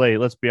 5-game slate.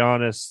 Let's be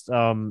honest.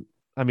 I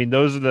mean,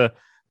 those are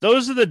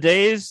the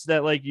days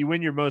that like you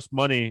win your most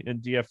money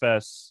in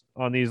DFS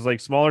on these like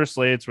smaller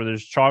slates where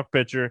there's chalk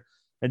pitcher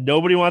and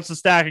nobody wants to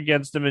stack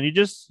against him. And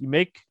you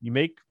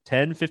make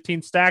 10,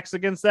 15 stacks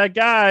against that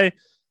guy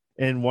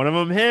and one of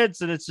them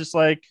hits. And it's just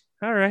like,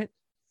 all right.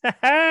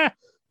 Yeah,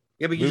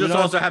 but you just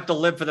also have to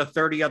live for the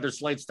 30 other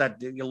slates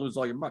that you lose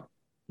all your money.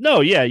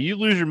 No, yeah, you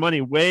lose your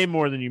money way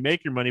more than you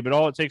make your money, but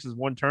all it takes is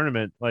one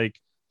tournament. Like,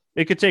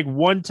 it could take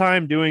one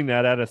time doing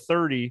that out of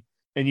 30,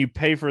 and you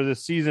pay for the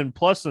season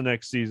plus the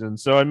next season.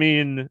 So, I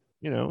mean,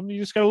 you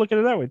just got to look at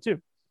it that way, too.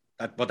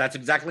 But that's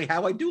exactly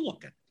how I do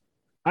look at it.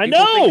 I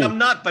know. I'm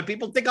not, but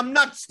people think I'm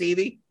nuts,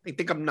 Stevie. They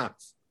think I'm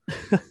nuts.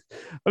 I've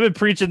been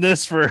preaching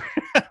this for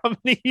how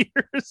many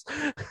years?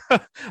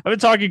 I've been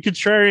talking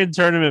contrarian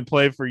tournament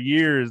play for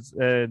years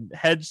and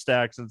hedge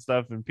stacks and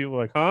stuff, and people are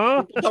like,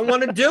 huh? People don't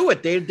want to do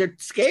it. They're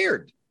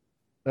scared.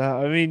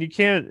 I mean, you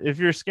can't. If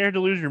you're scared to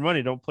lose your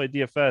money, don't play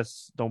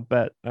DFS. Don't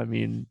bet. I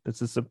mean,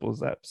 it's as simple as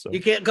that. So you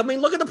can't. I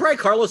mean, look at the price.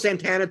 Carlos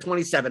Santana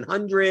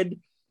 2,700.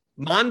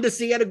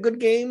 Mondesi had a good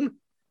game,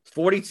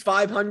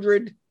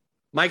 4,500.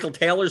 Michael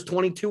Taylor's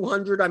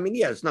 2,200. I mean,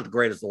 yeah, it's not the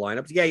greatest of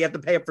lineups. Yeah, you have to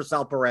pay up for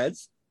Sal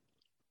Perez.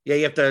 Yeah,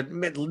 you have to.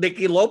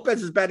 Nicky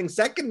Lopez is batting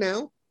second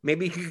now.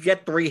 Maybe he could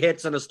get 3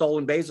 hits and a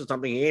stolen base or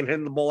something. He ain't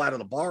hitting the ball out of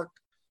the park.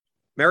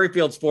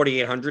 Merrifield's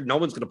 4,800. No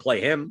one's going to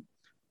play him.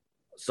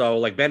 So,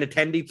 like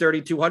Benintendi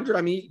 3,200.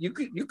 I mean, you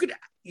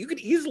could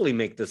easily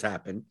make this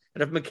happen.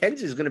 And if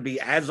McKenzie is going to be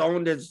as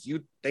owned as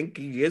you think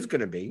he is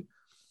going to be,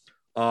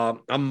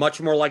 I'm much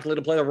more likely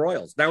to play the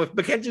Royals. Now, if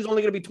McKenzie's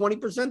only going to be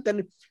 20%,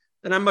 then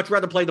I'd much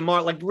rather play the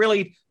Marlins. Like,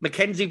 really,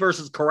 McKenzie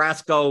versus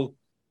Carrasco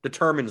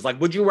determines. Like,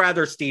 would you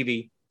rather,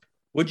 Stevie?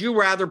 Would you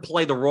rather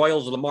play the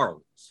Royals or the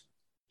Marlins?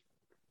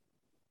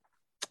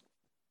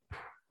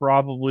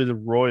 Probably the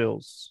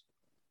Royals.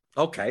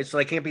 Okay, so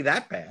they can't be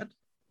that bad.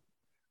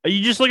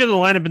 You just look at the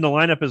lineup, and the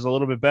lineup is a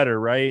little bit better,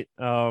 right?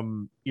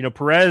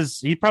 Perez,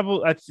 he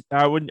probably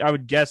I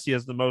would guess he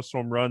has the most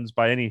home runs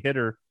by any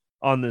hitter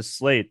on this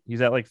slate. He's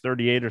at like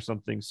 38 or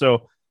something.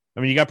 So, I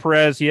mean, you got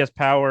Perez, he has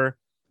power.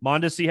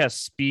 Mondesi has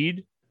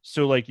speed,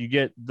 so like you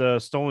get the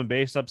stolen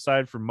base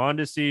upside from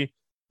Mondesi.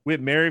 Whit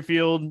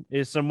Merrifield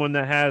is someone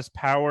that has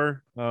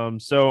power.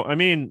 So, I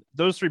mean,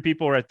 those 3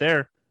 people right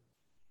there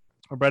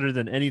are better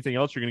than anything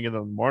else you're going to get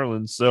on the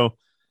Marlins. So,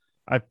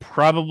 I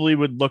probably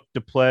would look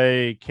to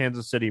play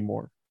Kansas City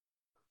more.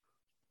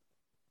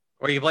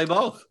 Or you play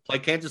both. Play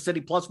Kansas City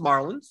plus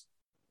Marlins.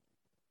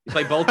 You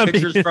play both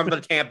pitchers from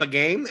the Tampa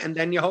game, and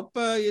then you hope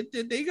there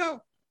you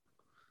go.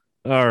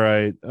 All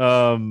right.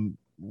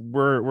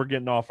 We're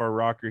getting off our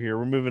rocker here.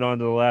 We're moving on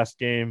to the last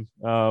game.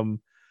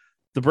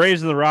 The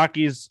Braves and the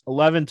Rockies,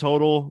 11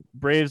 total.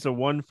 Braves are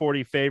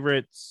 140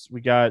 favorites.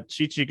 We got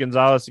Chichi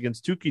Gonzalez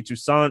against Tuki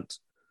Toussaint.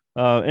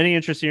 Any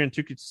interest here in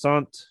Tuki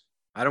Toussaint?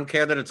 I don't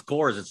care that it's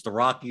Coors. It's the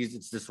Rockies.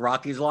 It's this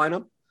Rockies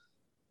lineup.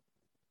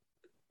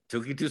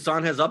 Tuki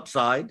Toussaint has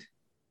upside.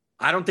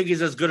 I don't think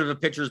he's as good of a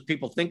pitcher as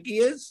people think he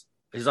is.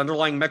 His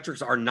underlying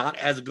metrics are not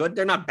as good.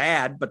 They're not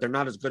bad, but they're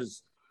not as good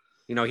as,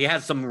 he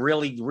has some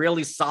really,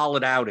 really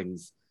solid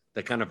outings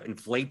that kind of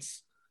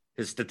inflates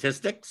his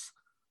statistics.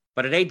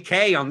 But at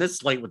 8K on this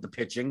slate with the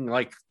pitching,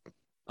 like,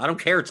 I don't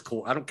care. It's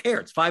cool. I don't care.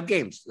 It's 5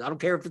 games. I don't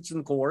care if it's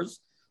in Coors.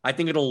 I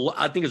think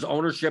his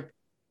ownership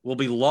will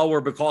be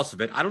lower because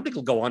of it. I don't think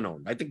it'll go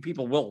unowned. I think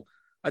people will.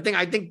 I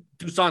think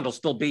Toussaint will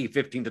still be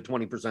 15 to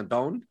 20%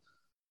 owned.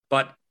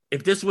 But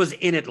if this was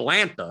in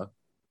Atlanta,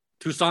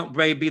 Toussaint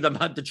may be the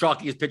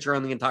chalkiest pitcher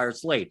on the entire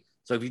slate.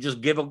 So if you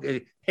just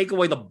take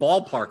away the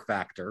ballpark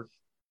factor,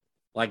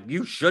 like,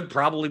 you should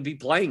probably be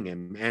playing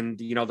him. And,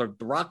 the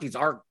Rockies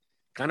are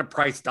kind of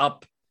priced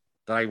up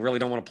that I really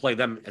don't want to play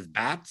them as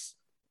bats,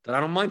 that I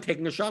don't mind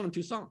taking a shot on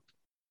Toussaint.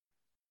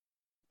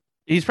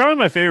 He's probably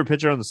my favorite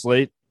pitcher on the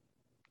slate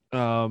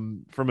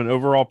from an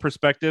overall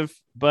perspective.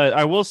 But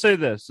I will say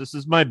this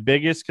is my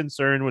biggest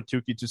concern with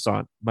Touki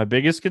Toussaint. My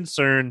biggest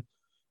concern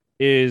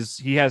is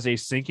he has a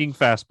sinking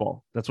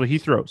fastball. That's what he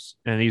throws.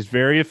 And he's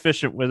very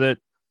efficient with it.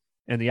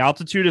 And the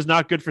altitude is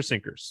not good for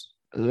sinkers.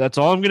 That's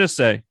all I'm going to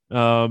say.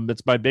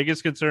 It's my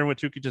biggest concern with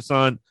Touki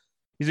Toussaint.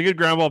 He's a good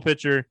ground ball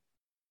pitcher.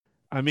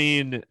 I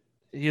mean,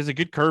 he has a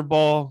good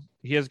curveball.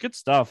 He has good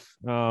stuff.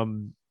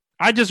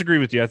 I disagree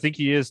with you. I think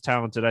he is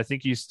talented. I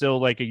think he's still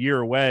like a year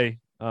away.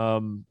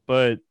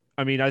 But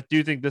I mean, I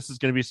do think this is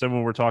going to be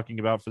someone we're talking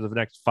about for the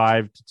next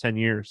 5 to 10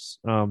 years.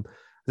 I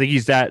think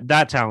he's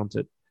that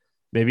talented.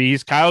 Maybe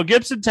he's Kyle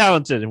Gibson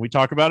talented, and we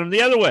talk about him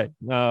the other way.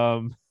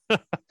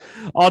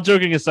 All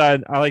joking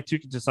aside, I like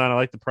Touki Toussaint. I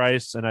like the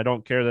price, and I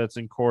don't care that it's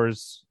in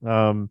Coors.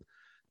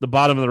 The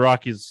bottom of the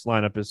Rockies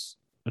lineup is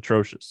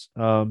atrocious.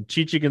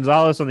 Chichi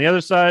Gonzalez on the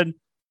other side.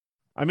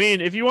 I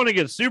mean, if you want to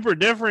get super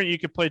different, you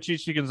could play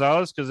Chichi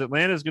Gonzalez because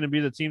Atlanta is going to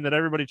be the team that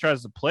everybody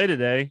tries to play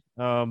today.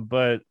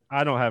 But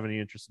I don't have any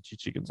interest in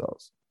Chichi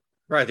Gonzalez.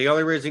 Right. The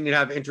only reason you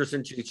have interest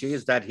in Chichi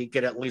is that he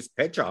could at least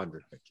pitch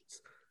 100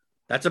 pitches.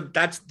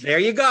 That's there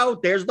you go.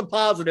 There's the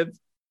positive.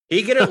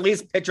 He could at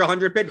least pitch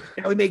 100 pitches.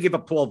 He may give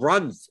up 12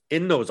 runs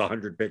in those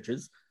 100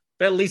 pitches,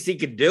 but at least he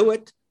could do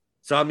it.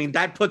 So, I mean,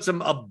 that puts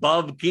him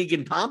above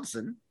Keegan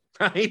Thompson,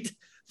 right?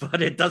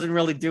 But it doesn't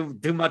really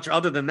do much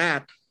other than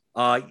that.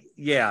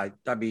 Yeah,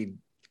 I mean,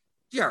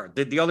 yeah,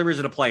 the only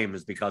reason to play him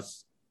is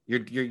because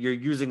you're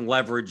using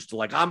leverage to,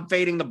 like, I'm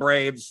fading the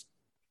Braves,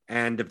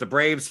 and if the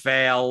Braves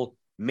fail,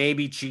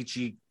 maybe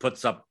Chichi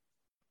puts up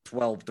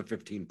 12 to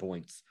 15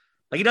 points.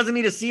 Like, he doesn't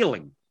need a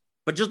ceiling.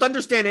 But just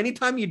understand,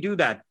 anytime you do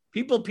that,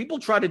 people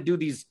try to do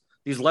these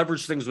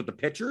leverage things with the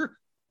pitcher.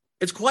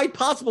 It's quite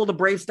possible the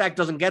Brave stack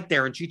doesn't get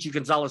there and Chichi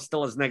Gonzalez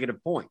still has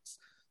negative points.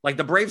 Like,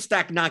 the Brave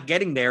stack not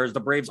getting there is the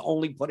Braves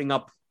only putting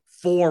up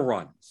 4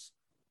 runs.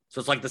 So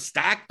it's like the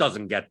stack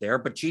doesn't get there,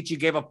 but Chichi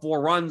gave up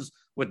 4 runs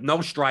with no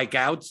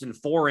strikeouts in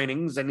 4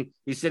 innings, and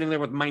he's sitting there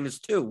with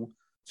 -2.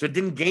 So it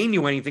didn't gain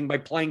you anything by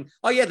playing,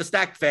 oh yeah, the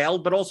stack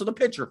failed, but also the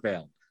pitcher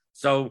failed.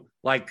 So,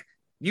 like,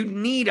 you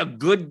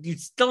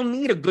still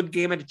need a good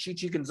game at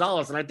Chichi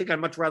Gonzalez. And I think I'd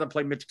much rather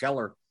play Mitch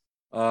Keller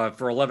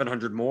for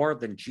 1,100 more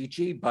than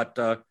Chichi. But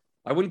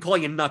I wouldn't call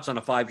you nuts on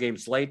a 5-game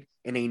slate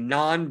in a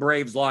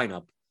non-Braves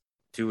lineup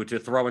to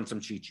throw in some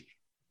Chichi.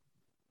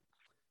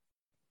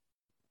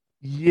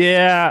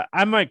 Yeah,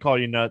 I might call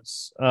you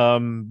nuts,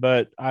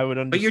 but I would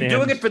understand. But you're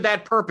doing it for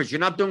that purpose. You're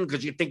not doing it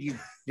because you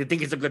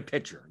think he's a good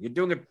pitcher. You're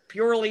doing it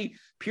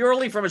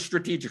purely from a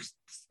strategic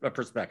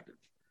perspective.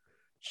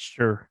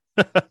 Sure.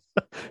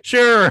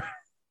 Sure.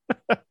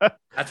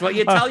 That's what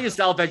you tell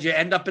yourself as you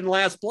end up in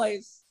last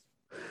place.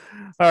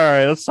 All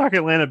right, let's talk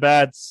Atlanta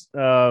bats.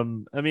 I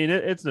mean,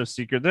 it's no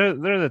secret. They're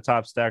the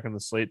top stack on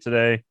the slate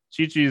today.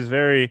 Chichi is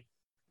very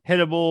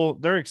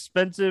hittable. They're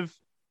expensive.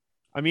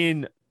 I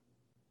mean,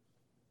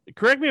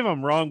 correct me if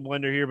I'm wrong,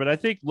 Blender, here, but I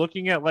think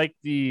looking at like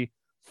the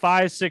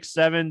 5, 6,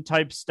 7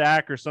 type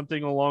stack or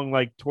something along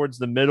like towards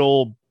the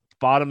middle,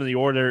 bottom of the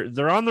order,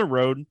 they're on the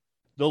road.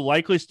 They'll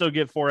likely still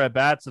get 4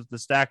 at-bats if the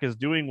stack is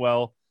doing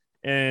well,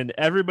 and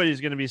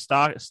everybody's going to be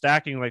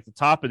stacking like the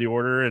top of the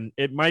order, and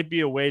it might be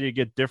a way to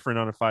get different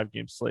on a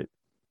 5-game slate.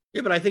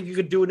 Yeah, but I think you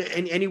could do it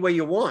in any way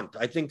you want.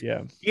 I think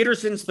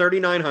Peterson's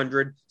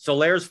 3,900,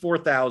 Solaire's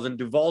 4,000,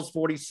 Duvall's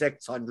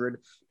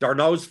 4,600,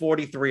 d'Arnaud's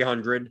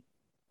 4,300.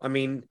 I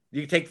mean,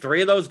 you take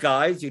 3 of those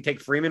guys, you take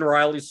Freeman,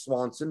 Riley,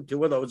 Swanson,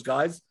 2 of those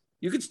guys,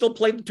 you could still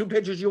play the 2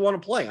 pitchers you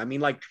want to play. I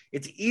mean, like,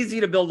 it's easy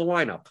to build a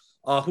lineup.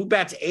 Who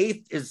bats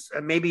 8th is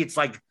maybe it's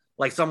like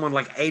someone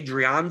like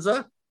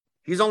Adrianza.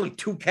 He's only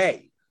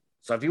 2K.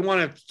 So if you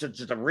want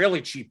just a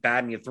really cheap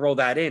bat and you throw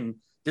that in,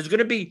 there's going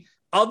to be,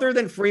 other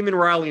than Freeman,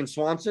 Riley, and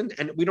Swanson,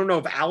 and we don't know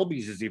if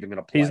Albies is even going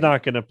to play. He's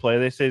not going to play.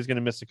 They say he's going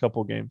to miss a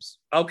couple games.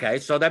 Okay,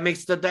 so that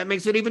makes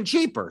it even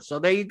cheaper. So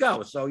there you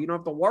go. So you don't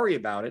have to worry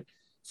about it.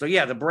 So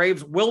yeah, the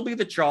Braves will be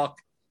the chalk.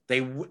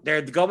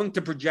 They're going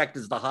to project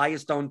as the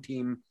highest owned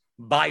team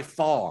by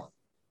far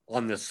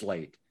on this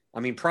slate. I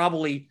mean,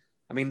 probably.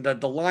 I mean, the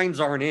lines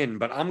aren't in,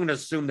 but I'm going to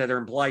assume that their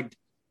implied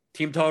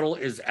team total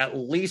is at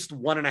least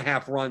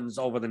 1.5 runs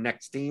over the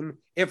next team,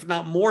 if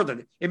not more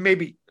than it. May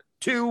be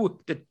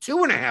 2 to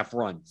 2.5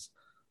 runs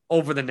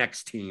over the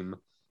next team.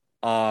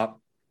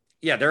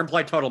 Yeah, their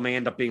implied total may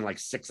end up being like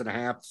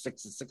 6.5,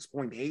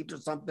 6.8 or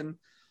something.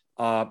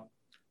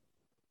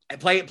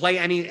 Play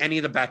any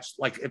of the bets.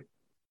 Like if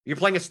you're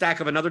playing a stack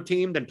of another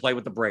team, then play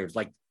with the Braves.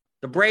 Like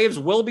the Braves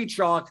will be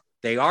chalk.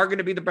 They are going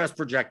to be the best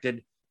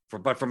projected.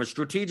 But from a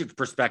strategic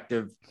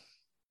perspective,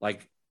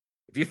 like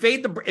if you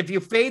fade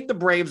the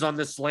Braves on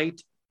this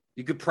slate,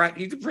 you could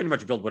pretty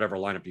much build whatever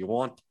lineup you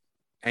want,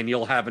 and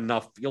you'll have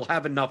enough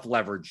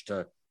leverage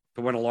to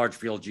win a large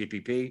field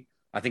GPP.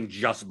 I think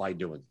just by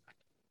doing that.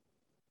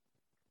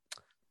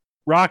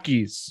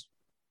 Rockies.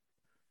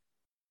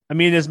 I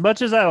mean, as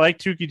much as I like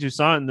Touki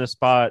Toussaint in this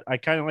spot, I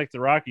kind of like the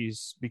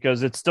Rockies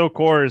because it's still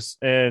Coors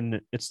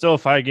and it's still a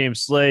 5-game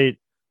slate.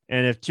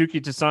 And if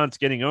Touki Toussaint's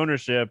getting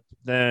ownership,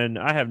 then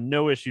I have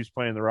no issues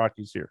playing the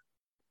Rockies here.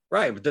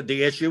 Right. But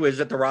the issue is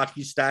that the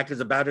Rockies stack is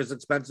about as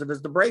expensive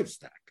as the Braves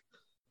stack.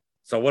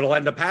 So what'll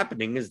end up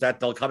happening is that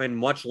they'll come in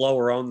much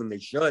lower owned than they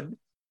should,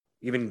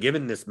 even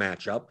given this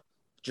matchup.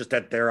 Just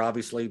that they're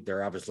obviously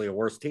a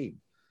worse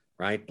team,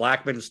 right?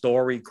 Blackman,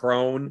 Story,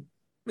 Crone. I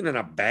mean, they're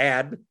not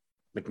bad.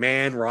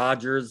 McMahon,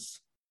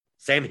 Rogers,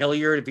 Sam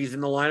Hilliard. If he's in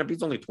the lineup,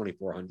 he's only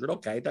 2,400.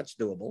 Okay, that's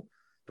doable.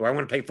 Do I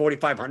want to pay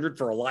 4,500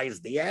 for Elias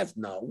Diaz?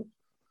 No.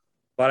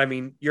 But I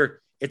mean,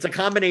 it's a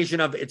combination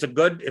of it's a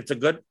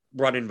good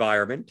run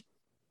environment.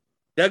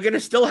 They're going to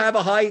still have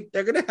a high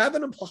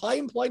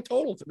implied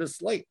total for this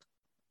slate.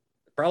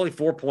 Probably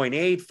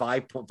 4.8,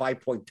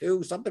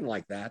 5.2, something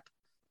like that.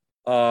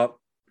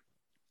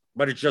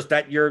 But it's just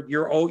that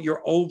you're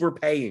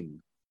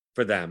overpaying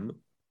for them.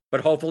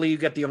 But hopefully you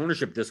get the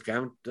ownership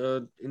discount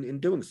in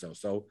doing so.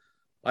 So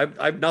I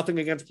have nothing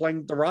against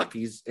playing the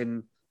Rockies,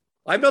 and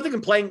I have nothing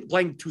in playing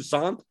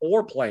Toussaint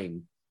or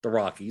playing the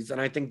Rockies. And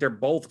I think they're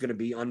both going to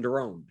be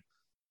under-owned.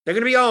 They're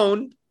going to be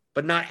owned,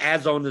 but not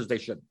as owned as they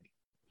should be.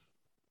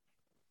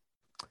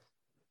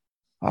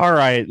 All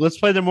right, let's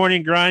play the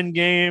morning grind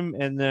game,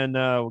 and then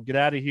we'll get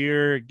out of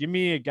here. Give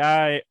me a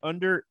guy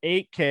under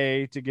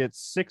 8K to get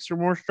 6 or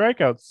more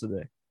strikeouts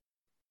today.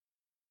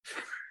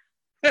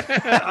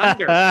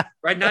 Under,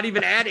 right? Not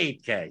even at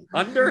 8K.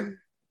 Under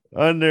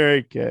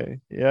 8K.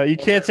 Yeah, you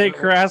can't take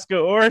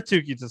Carrasco or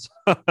Touki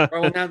Toussaint.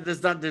 Well, now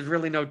there's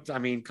really no. I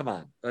mean, come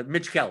on,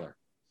 Mitch Keller.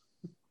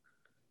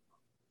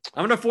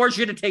 I'm going to force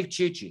you to take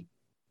Chichi.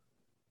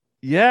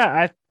 Yeah,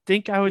 I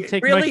think I would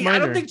take really. Mike Minor. I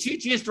don't think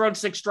Chichi has thrown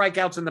 6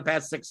 strikeouts in the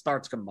past 6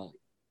 starts combined.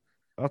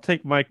 I'll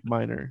take Mike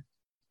Minor.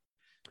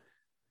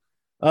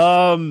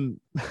 Over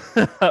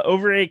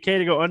 8K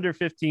to go under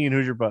 15.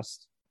 Who's your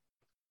bust?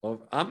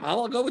 Well,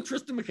 I'll go with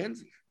Tristan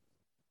McKenzie.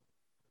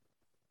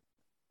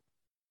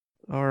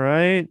 All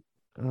right.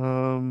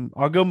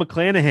 I'll go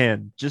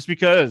McClanahan just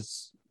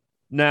because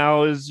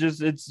now it's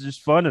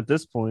just fun at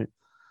this point.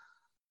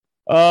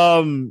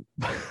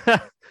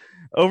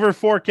 Over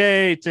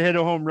 4K to hit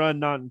a home run,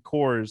 not in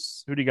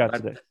Coors. Who do you got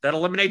today? That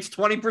eliminates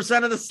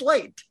 20% of the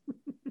slate.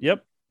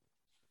 Yep.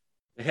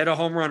 Hit a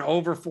home run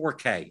over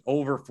 4K.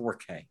 Over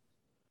 4K.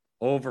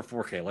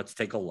 Let's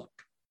take a look.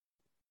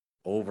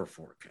 Over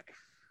 4K.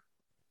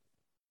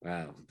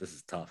 Wow, this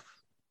is tough.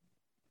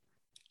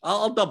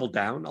 I'll double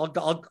down.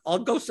 I'll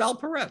go Sal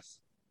Perez.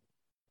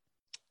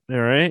 All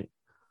right.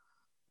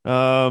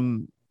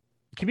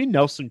 Give me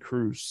Nelson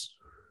Cruz.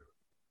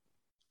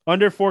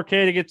 Under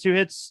 4K to get 2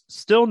 hits,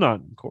 still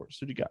not in Coors.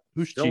 Who do you got?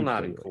 Who's still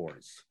not in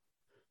Coors?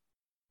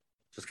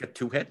 Just get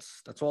 2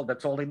 hits. That's all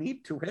they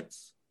need. 2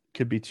 hits.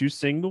 Could be 2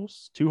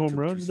 singles, 2 home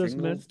runs.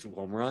 Doesn't matter. 2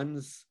 home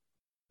runs.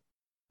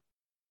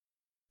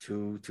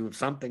 2 of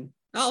something.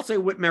 I'll say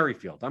Whit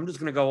Merrifield. I'm just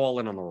going to go all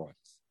in on the Royals.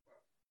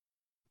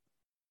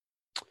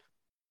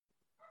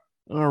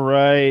 All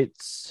right.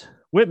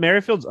 Whit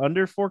Merrifield's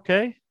under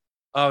 4K?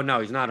 Oh, no,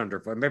 he's not under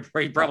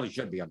 4K. He probably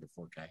should be under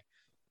 4K.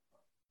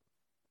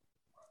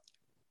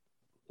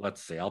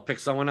 Let's see. I'll pick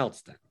someone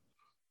else then.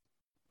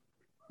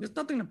 There's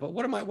nothing to put.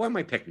 What am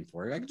I picking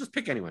for? I can just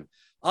pick anyone.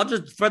 I'll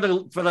just for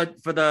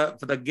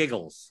the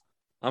giggles.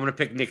 I'm going to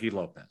pick Nicky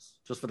Lopez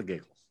just for the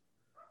giggles.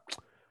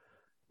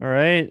 All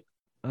right.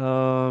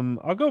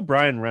 I'll go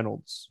Brian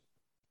Reynolds.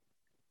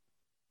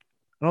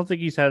 I don't think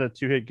he's had a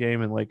 2-hit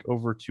game in like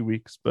over 2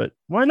 weeks, but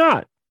why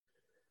not?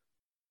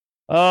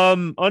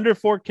 Under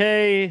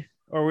 4K,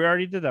 or we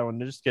already did that one.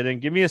 Just kidding.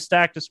 Give me a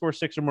stack to score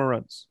 6 or more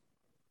runs.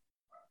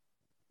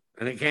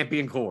 And it can't be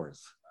in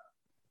Coors.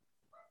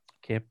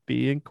 Can't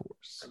be in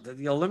Coors.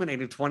 You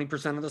eliminated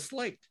 20% of the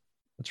slate.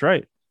 That's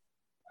right.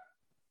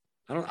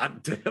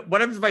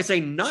 What happens if I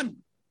say none?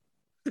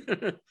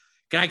 Can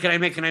I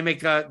make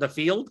the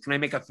field? Can I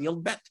make a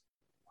field bet?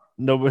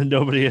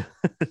 Nobody.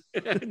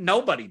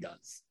 Nobody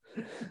does.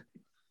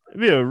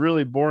 It'd be a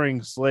really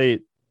boring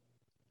slate.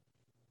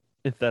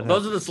 If that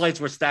those are the slates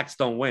where stacks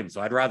don't win,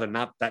 so I'd rather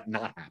not happen.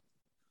 Now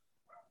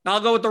I'll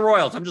go with the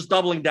Royals. I'm just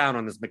doubling down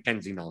on this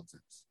McKenzie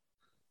nonsense.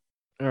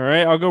 All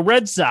right, I'll go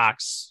Red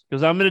Sox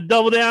because I'm going to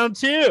double down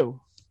too.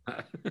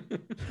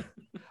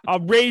 I'll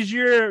raise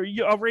your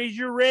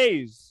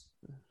raise.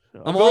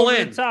 I'm all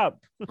in. Top.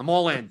 I'm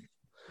all in.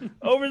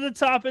 Over the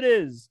top it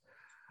is.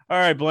 All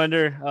right,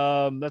 Blender.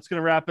 That's going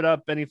to wrap it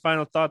up. Any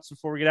final thoughts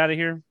before we get out of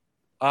here?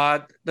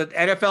 The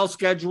NFL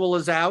schedule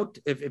is out.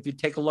 If you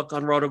take a look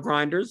on Roto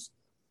Grinders,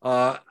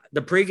 the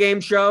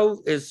pregame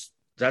show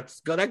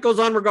that goes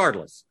on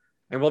regardless.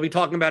 And we'll be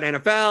talking about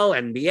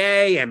NFL,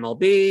 NBA,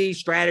 MLB,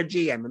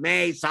 strategy,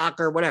 MMA,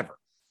 soccer, whatever.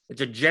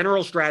 It's a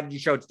general strategy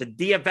show. It's the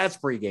DFS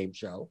pregame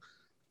show.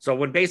 So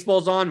when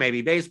baseball's on,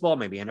 maybe baseball,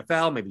 maybe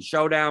NFL, maybe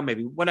Showdown,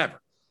 maybe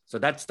whatever. So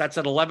that's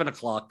at 11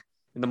 o'clock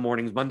in the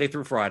mornings, Monday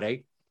through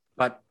Friday.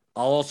 But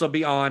I'll also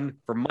be on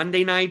for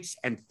Monday nights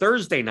and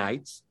Thursday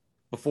nights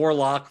before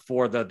lock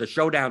for the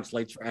Showdown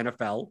slates for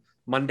NFL.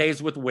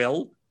 Mondays with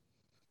Will,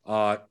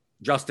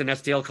 Justin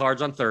STL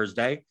Cards on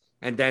Thursday.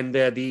 And then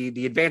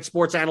the Advanced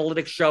Sports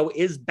Analytics show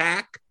is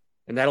back,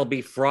 and that'll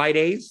be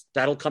Fridays.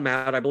 That'll come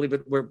out. I believe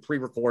we're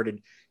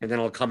pre-recorded, and then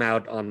it'll come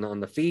out on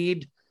the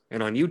feed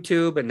and on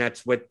YouTube, and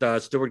that's with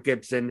Stuart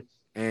Gibson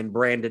and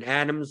Brandon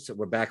Adams.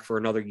 We're back for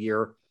another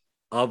year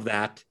of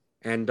that,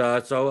 and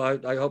so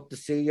I hope to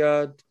see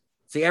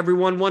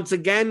everyone once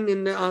again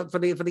for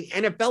the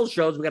NFL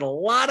shows. We got a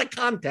lot of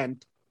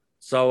content,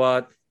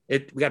 so we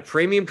got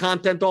premium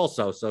content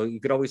also. So you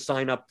could always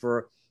sign up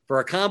for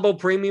a combo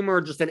premium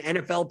or just an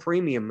NFL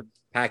premium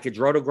package.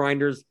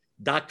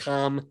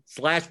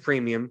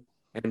 Rotogrinders.com/premium,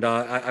 and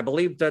I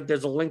believe that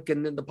there's a link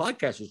in the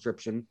podcast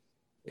description.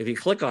 If you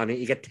click on it,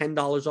 you get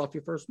 $10 off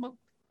your first month.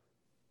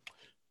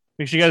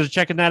 Make sure you guys are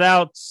checking that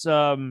out.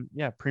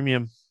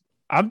 Premium.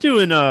 I'm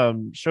doing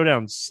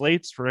Showdown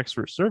slates for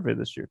Expert Survey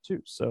this year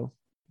too, so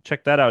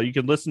check that out. You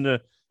can listen to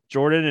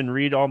Jordan and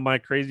read all my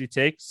crazy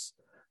takes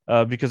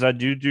because I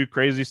do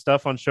crazy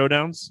stuff on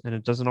Showdowns, and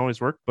it doesn't always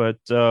work, but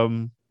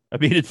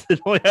it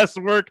only has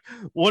to work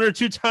 1 or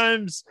 2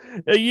 times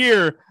a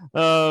year.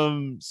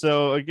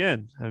 So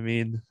again,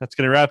 that's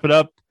going to wrap it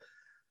up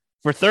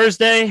for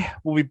Thursday.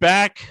 We'll be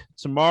back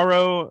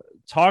tomorrow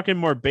talking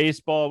more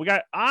baseball. We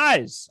got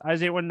Eyes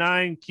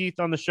 819 Keith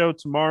on the show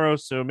tomorrow.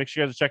 So make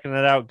sure you guys are checking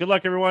that out. Good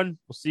luck, everyone.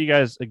 We'll see you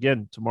guys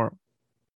again tomorrow.